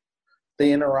successful. they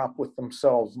interop with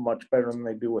themselves much better than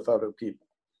they do with other people.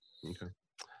 Okay.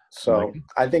 So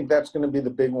I think that's going to be the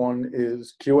big one.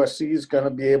 Is QSC is going to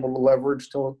be able to leverage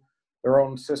to their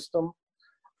own system.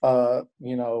 Biamp's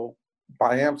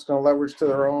going to leverage to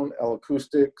their own, L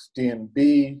Acoustics,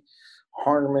 D&B,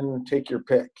 Harman, take your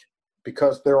pick,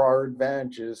 because there are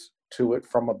advantages to it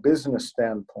from a business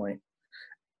standpoint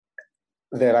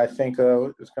that I think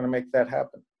is going to make that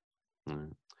happen.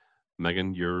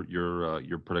 Megan,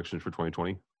 your predictions for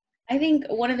 2020? I think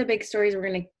one of the big stories we're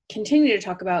going to continue to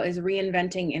talk about is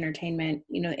reinventing entertainment.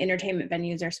 Entertainment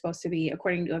venues are supposed to be,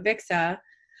 according to Avixa,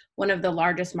 one of the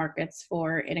largest markets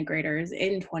for integrators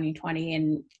in 2020,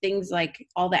 and things like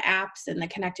all the apps and the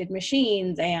connected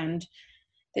machines and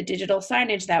the digital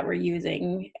signage that we're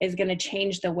using is going to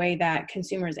change the way that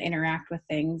consumers interact with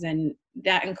things. And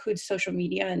that includes social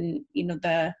media and,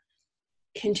 the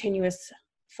continuous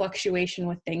fluctuation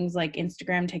with things like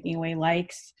Instagram taking away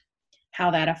likes, how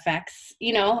that affects,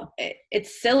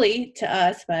 it's silly to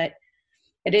us, but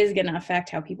it is going to affect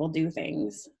how people do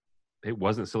things. It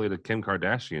wasn't silly to Kim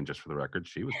Kardashian, just for the record.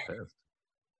 She was pissed.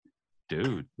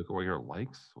 Dude, look away your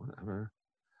likes, whatever.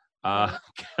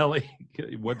 Kelly,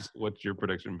 what's your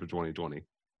prediction for 2020?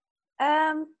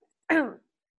 I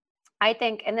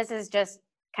think, and this is just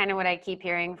kind of what I keep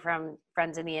hearing from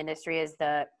friends in the industry, is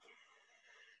I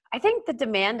think the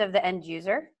demand of the end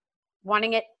user,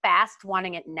 wanting it fast,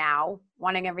 wanting it now,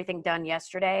 wanting everything done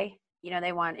yesterday.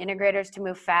 They want integrators to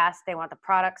move fast. They want the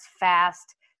products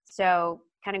fast. So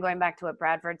kind of going back to what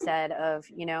Bradford said of,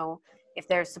 if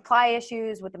there's supply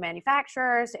issues with the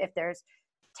manufacturers, if there's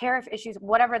tariff issues,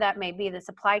 whatever that may be, the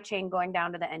supply chain going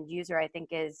down to the end user, I think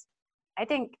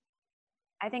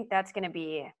that's going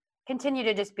to continue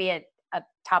to just be a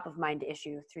top of mind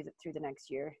issue through the next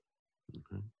year.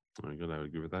 Okay. Very good. I would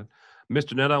agree with that.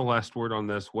 Mr. Neto, last word on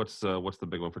this. What's the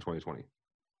big one for 2020?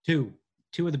 Two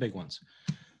of the big ones.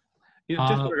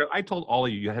 I told all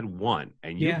of you had one,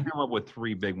 and you came up with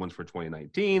three big ones for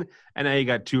 2019, and now you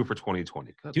got two for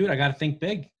 2020. Dude, I got to think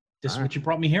big. This is what you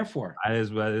brought me here for. That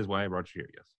is why I brought you here,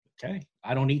 yes. Okay.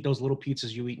 I don't eat those little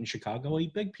pizzas you eat in Chicago. I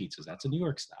eat big pizzas. That's a New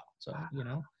York style. So,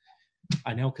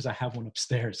 I know because I have one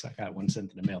upstairs. I got one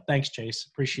sent in the mail. Thanks, Chase.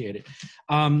 Appreciate it.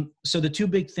 So the two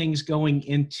big things going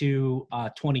into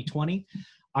 2020,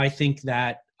 I think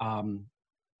that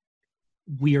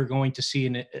we are going to see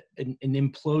an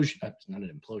implosion, not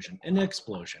an implosion, an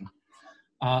explosion.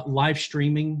 Live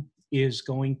streaming is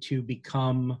going to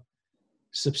become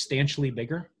substantially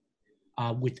bigger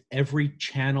with every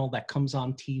channel that comes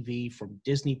on TV, from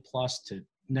Disney Plus to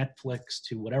Netflix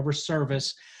to whatever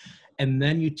service. And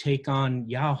then you take on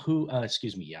Yahoo,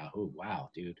 wow,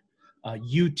 dude.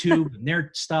 YouTube and their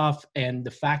stuff, and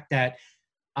the fact that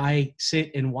I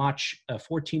sit and watch a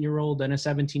 14-year-old and a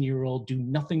 17-year-old do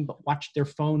nothing but watch their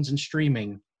phones and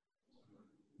streaming.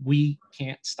 We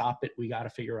can't stop it. We got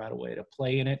to figure out a way to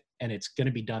play in it, and it's going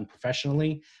to be done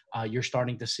professionally. You're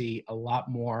starting to see a lot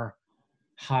more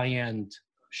high-end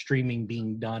streaming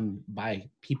being done by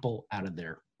people out of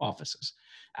their offices,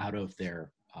 out of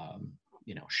their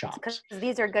shops. Because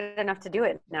these are good enough to do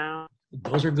it now.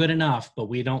 Those are good enough, but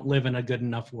we don't live in a good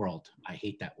enough world. I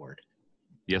hate that word.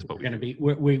 Yes, but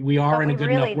we are in a good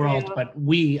enough world, but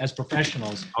we as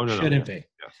professionals shouldn't be.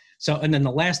 Yes. So, and then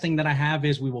the last thing that I have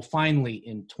is we will finally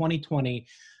in 2020,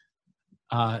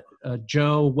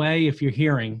 Joe Way, if you're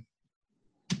hearing,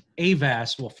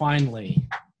 AVAS will finally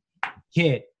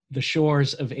hit the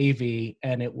shores of AV,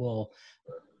 and it will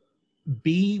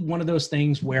be one of those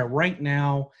things where right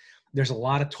now there's a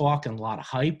lot of talk and a lot of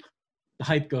hype. The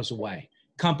hype goes away.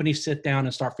 Companies sit down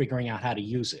and start figuring out how to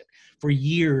use it. For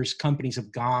years, companies have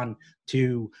gone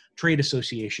to trade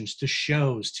associations, to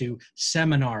shows, to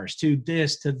seminars, to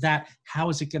this, to that. How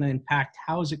is it going to impact?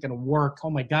 How is it going to work? Oh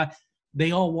my God.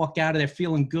 They all walk out of there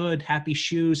feeling good, happy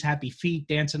shoes, happy feet,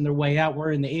 dancing their way out.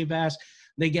 We're in the AVAS.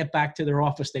 They get back to their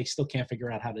office. They still can't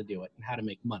figure out how to do it and how to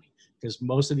make money, because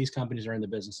most of these companies are in the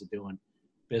business of doing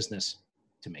business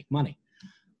to make money.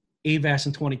 AVAS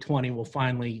in 2020 will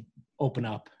finally open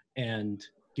up and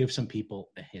give some people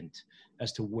a hint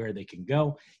as to where they can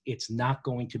go. It's not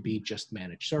going to be just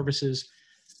managed services.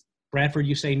 Bradford,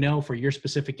 you say no for your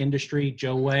specific industry.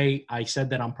 Joe Way, I said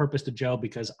that on purpose to Joe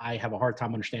because I have a hard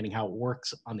time understanding how it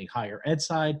works on the higher ed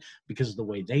side because of the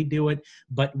way they do it.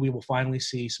 But we will finally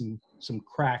see some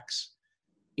cracks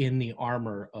in the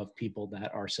armor of people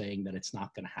that are saying that it's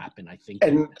not going to happen. I think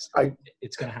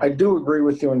it's going to happen. I do agree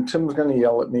with you, and Tim's going to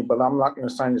yell at me, but I'm not going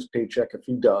to sign his paycheck if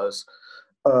he does.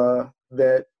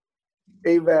 That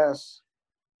AVAS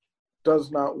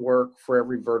does not work for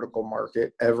every vertical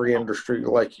market, every industry,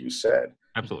 like you said.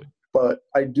 Absolutely. But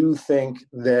I do think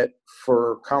that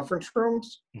for conference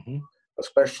rooms,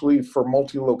 especially for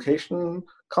multi-location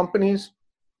companies,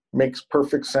 makes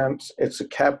perfect sense. It's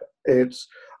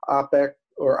OPEX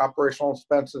or operational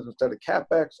expenses instead of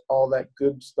CapEx, all that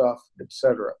good stuff,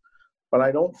 etc. But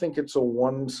I don't think it's a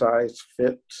one size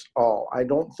fits all. I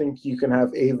don't think you can have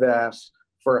AVAS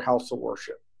for a house of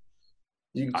worship.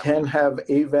 You can have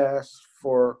AVAS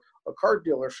for a car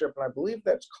dealership, and I believe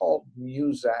that's called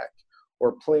Muzak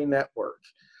or Play Network.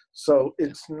 So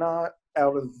it's not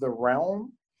out of the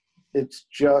realm. It's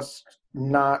just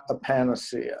not a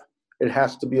panacea. It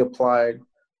has to be applied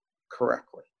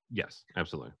correctly. Yes,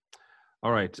 absolutely.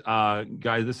 All right,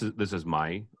 guys, this is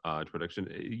my prediction.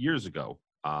 Years ago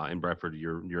in Bradford,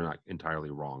 you're not entirely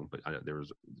wrong, but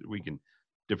we can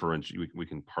differentiate. We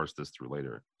can parse this through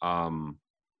later.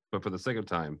 But for the sake of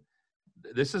time,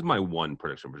 this is my one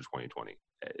prediction for 2020.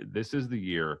 This is the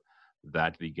year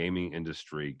that the gaming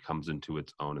industry comes into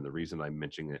its own, and the reason I'm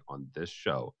mentioning it on this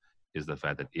show is the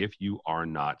fact that if you are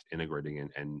not integrating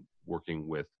and working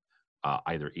with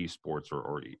either esports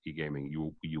or e-gaming,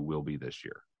 you will be this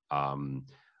year.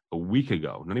 A week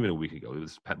ago, not even a week ago, it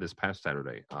was this past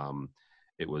Saturday.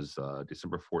 It was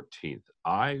December 14th.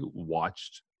 I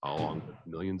watched, along with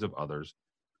millions of others,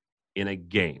 in a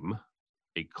game,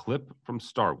 a clip from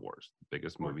Star Wars, the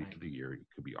biggest movie of the year, it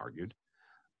could be argued.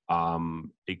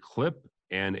 A clip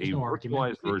and a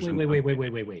virtualized version.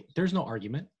 Wait. There's no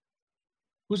argument.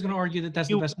 Who's going to argue that that's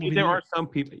the best movie? There are some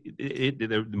people.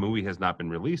 The movie has not been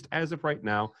released as of right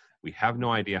now. We have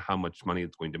no idea how much money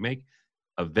it's going to make.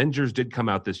 Avengers did come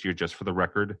out this year, just for the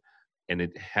record, and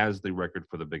it has the record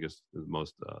for the biggest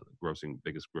grossing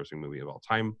movie of all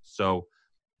time. So,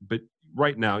 but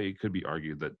right now it could be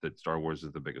argued that Star Wars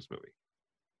is the biggest movie.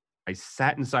 I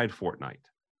sat inside Fortnite,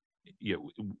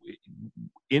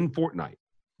 in Fortnite,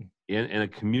 in a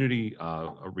community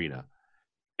arena,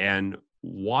 and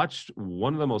watched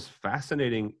one of the most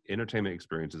fascinating entertainment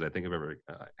experiences I think I've ever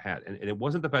had. And it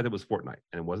wasn't the fact that it was Fortnite,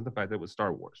 and it wasn't the fact that it was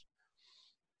Star Wars.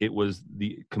 It was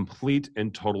the complete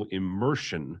and total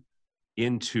immersion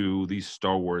into the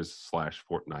Star Wars /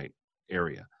 Fortnite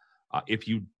area. If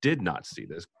you did not see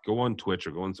this, go on Twitch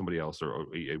or go on somebody else, or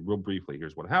real briefly,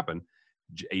 here's what happened.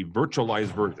 A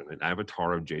virtualized version, an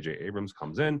avatar of J.J. Abrams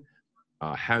comes in,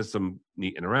 has some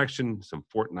neat interaction, some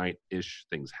Fortnite-ish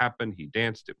things happen. He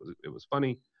danced. It was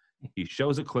funny. He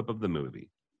shows a clip of the movie.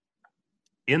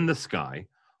 In the sky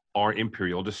are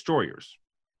Imperial destroyers.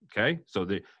 Okay, so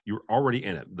you're already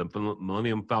in it. The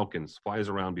Millennium Falcon flies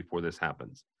around before this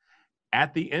happens.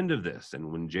 At the end of this, and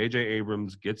when J.J.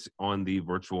 Abrams gets on the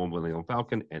virtual Millennium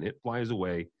Falcon and it flies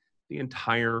away, the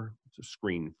entire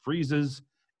screen freezes,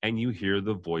 and you hear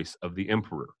the voice of the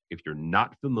Emperor. If you're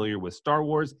not familiar with Star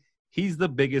Wars, he's the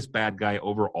biggest bad guy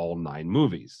over all 9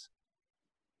 movies.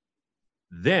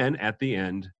 Then, at the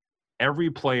end,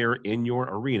 every player in your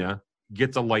arena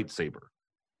gets a lightsaber.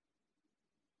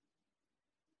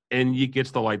 And you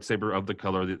gets the lightsaber of the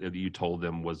color that you told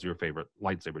them was your favorite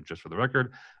lightsaber. Just for the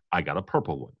record, I got a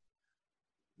purple one.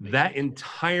 That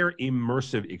entire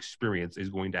immersive experience is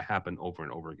going to happen over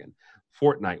and over again.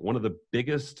 Fortnite, one of the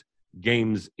biggest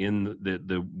games in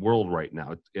the world right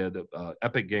now,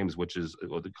 Epic Games, which is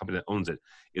the company that owns it,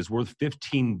 is worth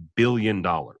 $15 billion.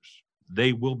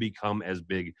 They will become as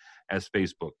big as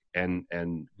Facebook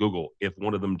and Google if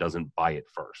one of them doesn't buy it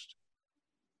first.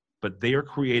 But they are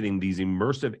creating these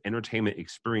immersive entertainment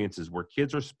experiences where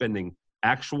kids are spending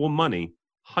actual money,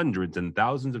 hundreds and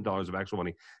thousands of dollars of actual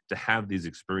money, to have these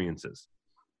experiences.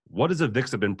 What has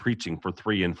Avixa been preaching for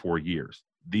 3 and 4 years?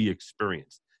 The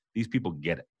experience. These people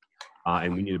get it.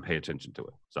 And we need to pay attention to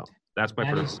it. So that's my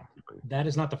prediction. That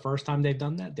is not the first time they've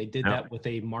done that. They did that with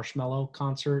a Marshmello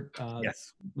concert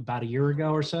about a year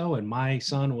ago or so. And my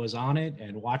son was on it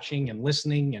and watching and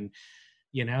listening. And,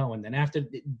 and then after,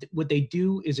 what they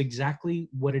do is exactly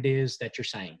what it is that you're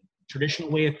saying. Traditional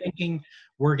way of thinking,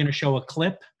 we're going to show a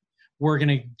clip. We're going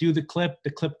to do the clip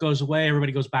goes away.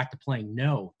 Everybody goes back to playing.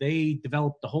 No, they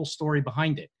developed the whole story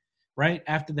behind it. Right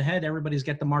after the head, everybody's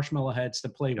got the marshmallow heads to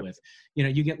play with.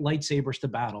 You get lightsabers to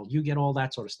battle. You get all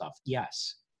that sort of stuff.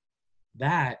 Yes,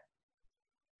 that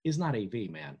is not AV,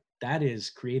 man. That is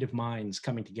creative minds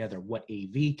coming together. What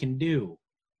AV can do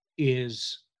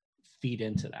is feed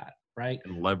into that, right?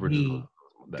 And leverage. We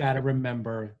got to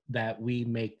remember that we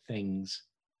make things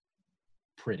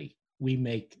pretty. We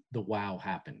make the wow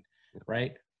happen,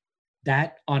 right?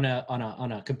 That on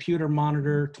a computer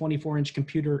monitor, 24-inch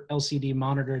computer LCD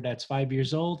monitor that's 5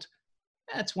 years old,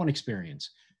 that's one experience.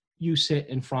 You sit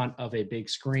in front of a big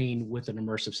screen with an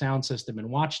immersive sound system and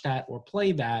watch that or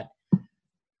play that,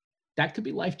 that could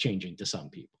be life-changing to some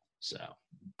people. So,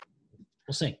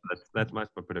 We'll see. That's my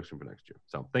prediction for next year.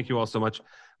 So thank you all so much.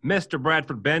 Mr.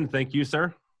 Bradford Ben, thank you,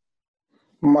 sir.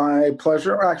 My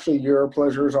pleasure. Actually, your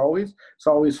pleasure as always. It's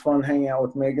always fun hanging out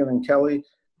with Megan and Kelly.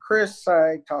 Chris,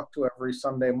 I talk to every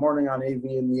Sunday morning on AV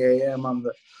in the AM on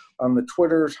the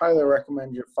Twitters. Highly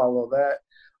recommend you follow that.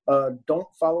 Don't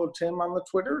follow Tim on the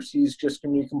Twitters. He's just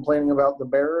going to be complaining about the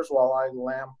Bears while I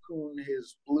lampoon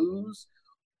his Blues.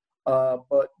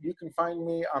 But you can find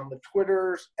me on the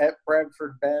Twitters at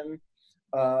Bradford Ben,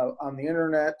 on the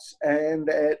internet, and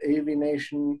at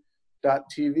avnation.tv.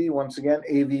 Once again,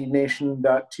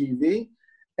 avnation.tv.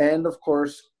 And of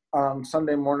course, on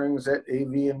Sunday mornings at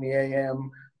AV in the AM,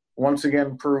 once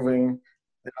again proving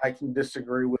that I can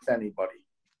disagree with anybody.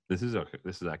 This is okay.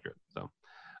 This is accurate. So,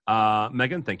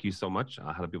 Megan, thank you so much.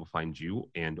 How do people find you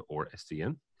and or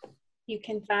SCN? You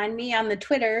can find me on the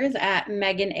Twitters at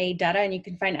Megan A. Dutta, and you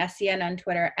can find SCN on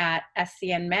Twitter at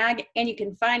SCNMag, and you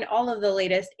can find all of the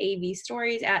latest AV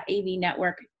stories at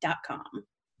avnetwork.com.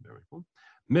 Very cool.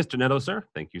 Mr. Neto, sir,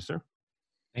 thank you, sir.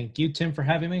 Thank you, Tim, for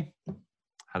having me.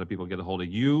 How do people get a od of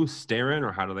you, Starin,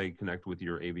 or how do they connect with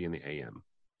your AV in the AM?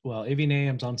 Well, AV in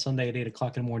AM's on Sunday at 8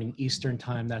 o'clock in the morning Eastern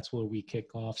time. That's where we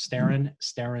kick off.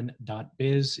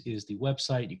 Starin.biz is the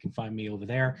website. You can find me over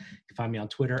there. You can find me on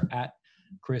Twitter at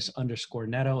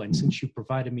Chris_Neto. And since you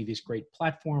provided me this great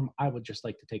platform, I would just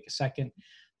like to take a second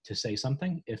to say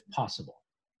something, if possible.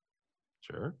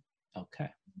 Sure.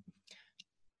 Okay.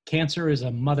 Cancer is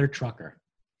a mother trucker,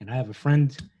 and I have a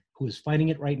friend who is fighting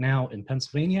it right now in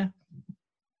Pennsylvania.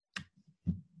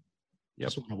 Yep.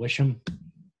 Just want to wish him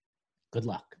good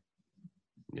luck.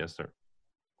 Yes, sir.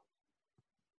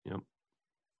 Yep.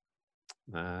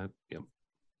 Yep.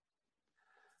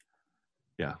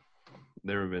 Yeah.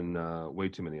 There have been way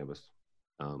too many of us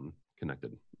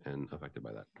connected and affected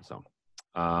by that. So,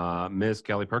 Ms.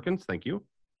 Kelly Perkins, thank you.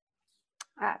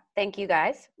 Thank you,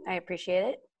 guys. I appreciate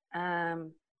it. I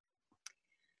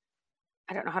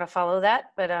don't know how to follow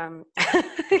that, but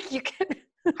you can.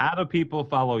 How do people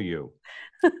follow you?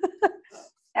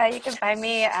 You can find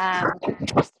me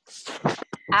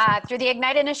through the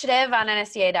Ignite Initiative on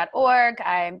nsca.org.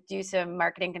 I do some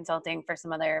marketing consulting for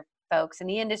some other folks in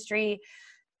the industry.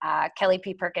 Kelly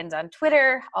P. Perkins on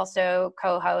Twitter, also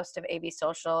co-host of AV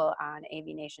Social on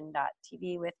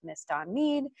avnation.tv with Miss Dawn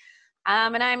Mead.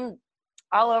 And I'm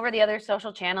all over the other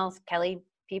social channels, Kelly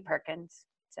P. Perkins.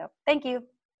 So thank you.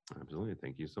 Absolutely.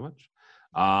 Thank you so much.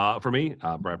 For me,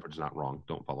 Bradford's not wrong.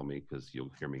 Don't follow me because you'll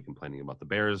hear me complaining about the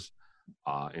Bears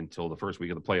until the first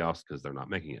week of the playoffs because they're not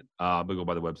making it. But go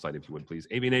by the website if you would, please.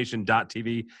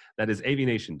 avnation.tv. That is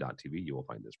avnation.tv. You will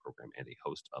find this program and a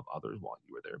host of others. While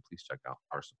you are there, please check out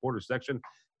our supporters section.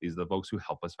 These are the folks who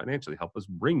help us financially, help us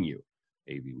bring you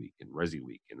AV Week and Resi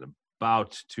Week in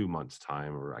about 2 months'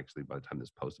 time, or actually by the time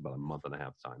this posts, about a month and a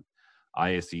half time.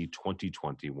 ISE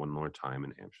 2020, one more time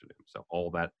in Amsterdam. So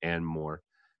all that and more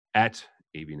at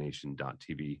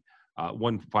avnation.tv.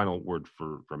 One final word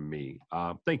from me.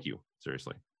 Thank you,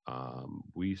 seriously.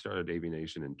 We started AV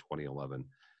Nation in 2011,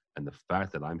 and the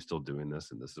fact that I'm still doing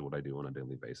this, and this is what I do on a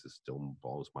daily basis, still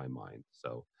blows my mind.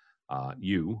 So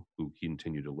you who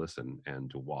continue to listen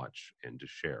and to watch and to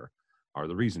share are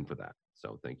the reason for that.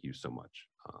 So thank you so much.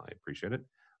 I appreciate it.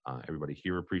 Everybody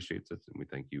here appreciates it, and we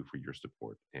thank you for your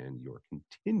support and your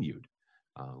continued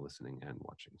listening and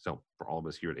watching. So for all of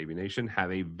us here at AV Nation,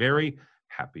 have a very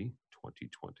happy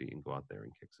 2020 and go out there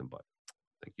and kick some butt.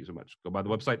 Thank you so much. Go by the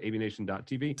website,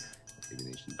 avnation.tv.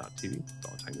 avnation.tv. That's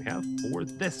all the time we have for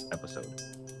this episode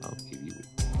of AV Week.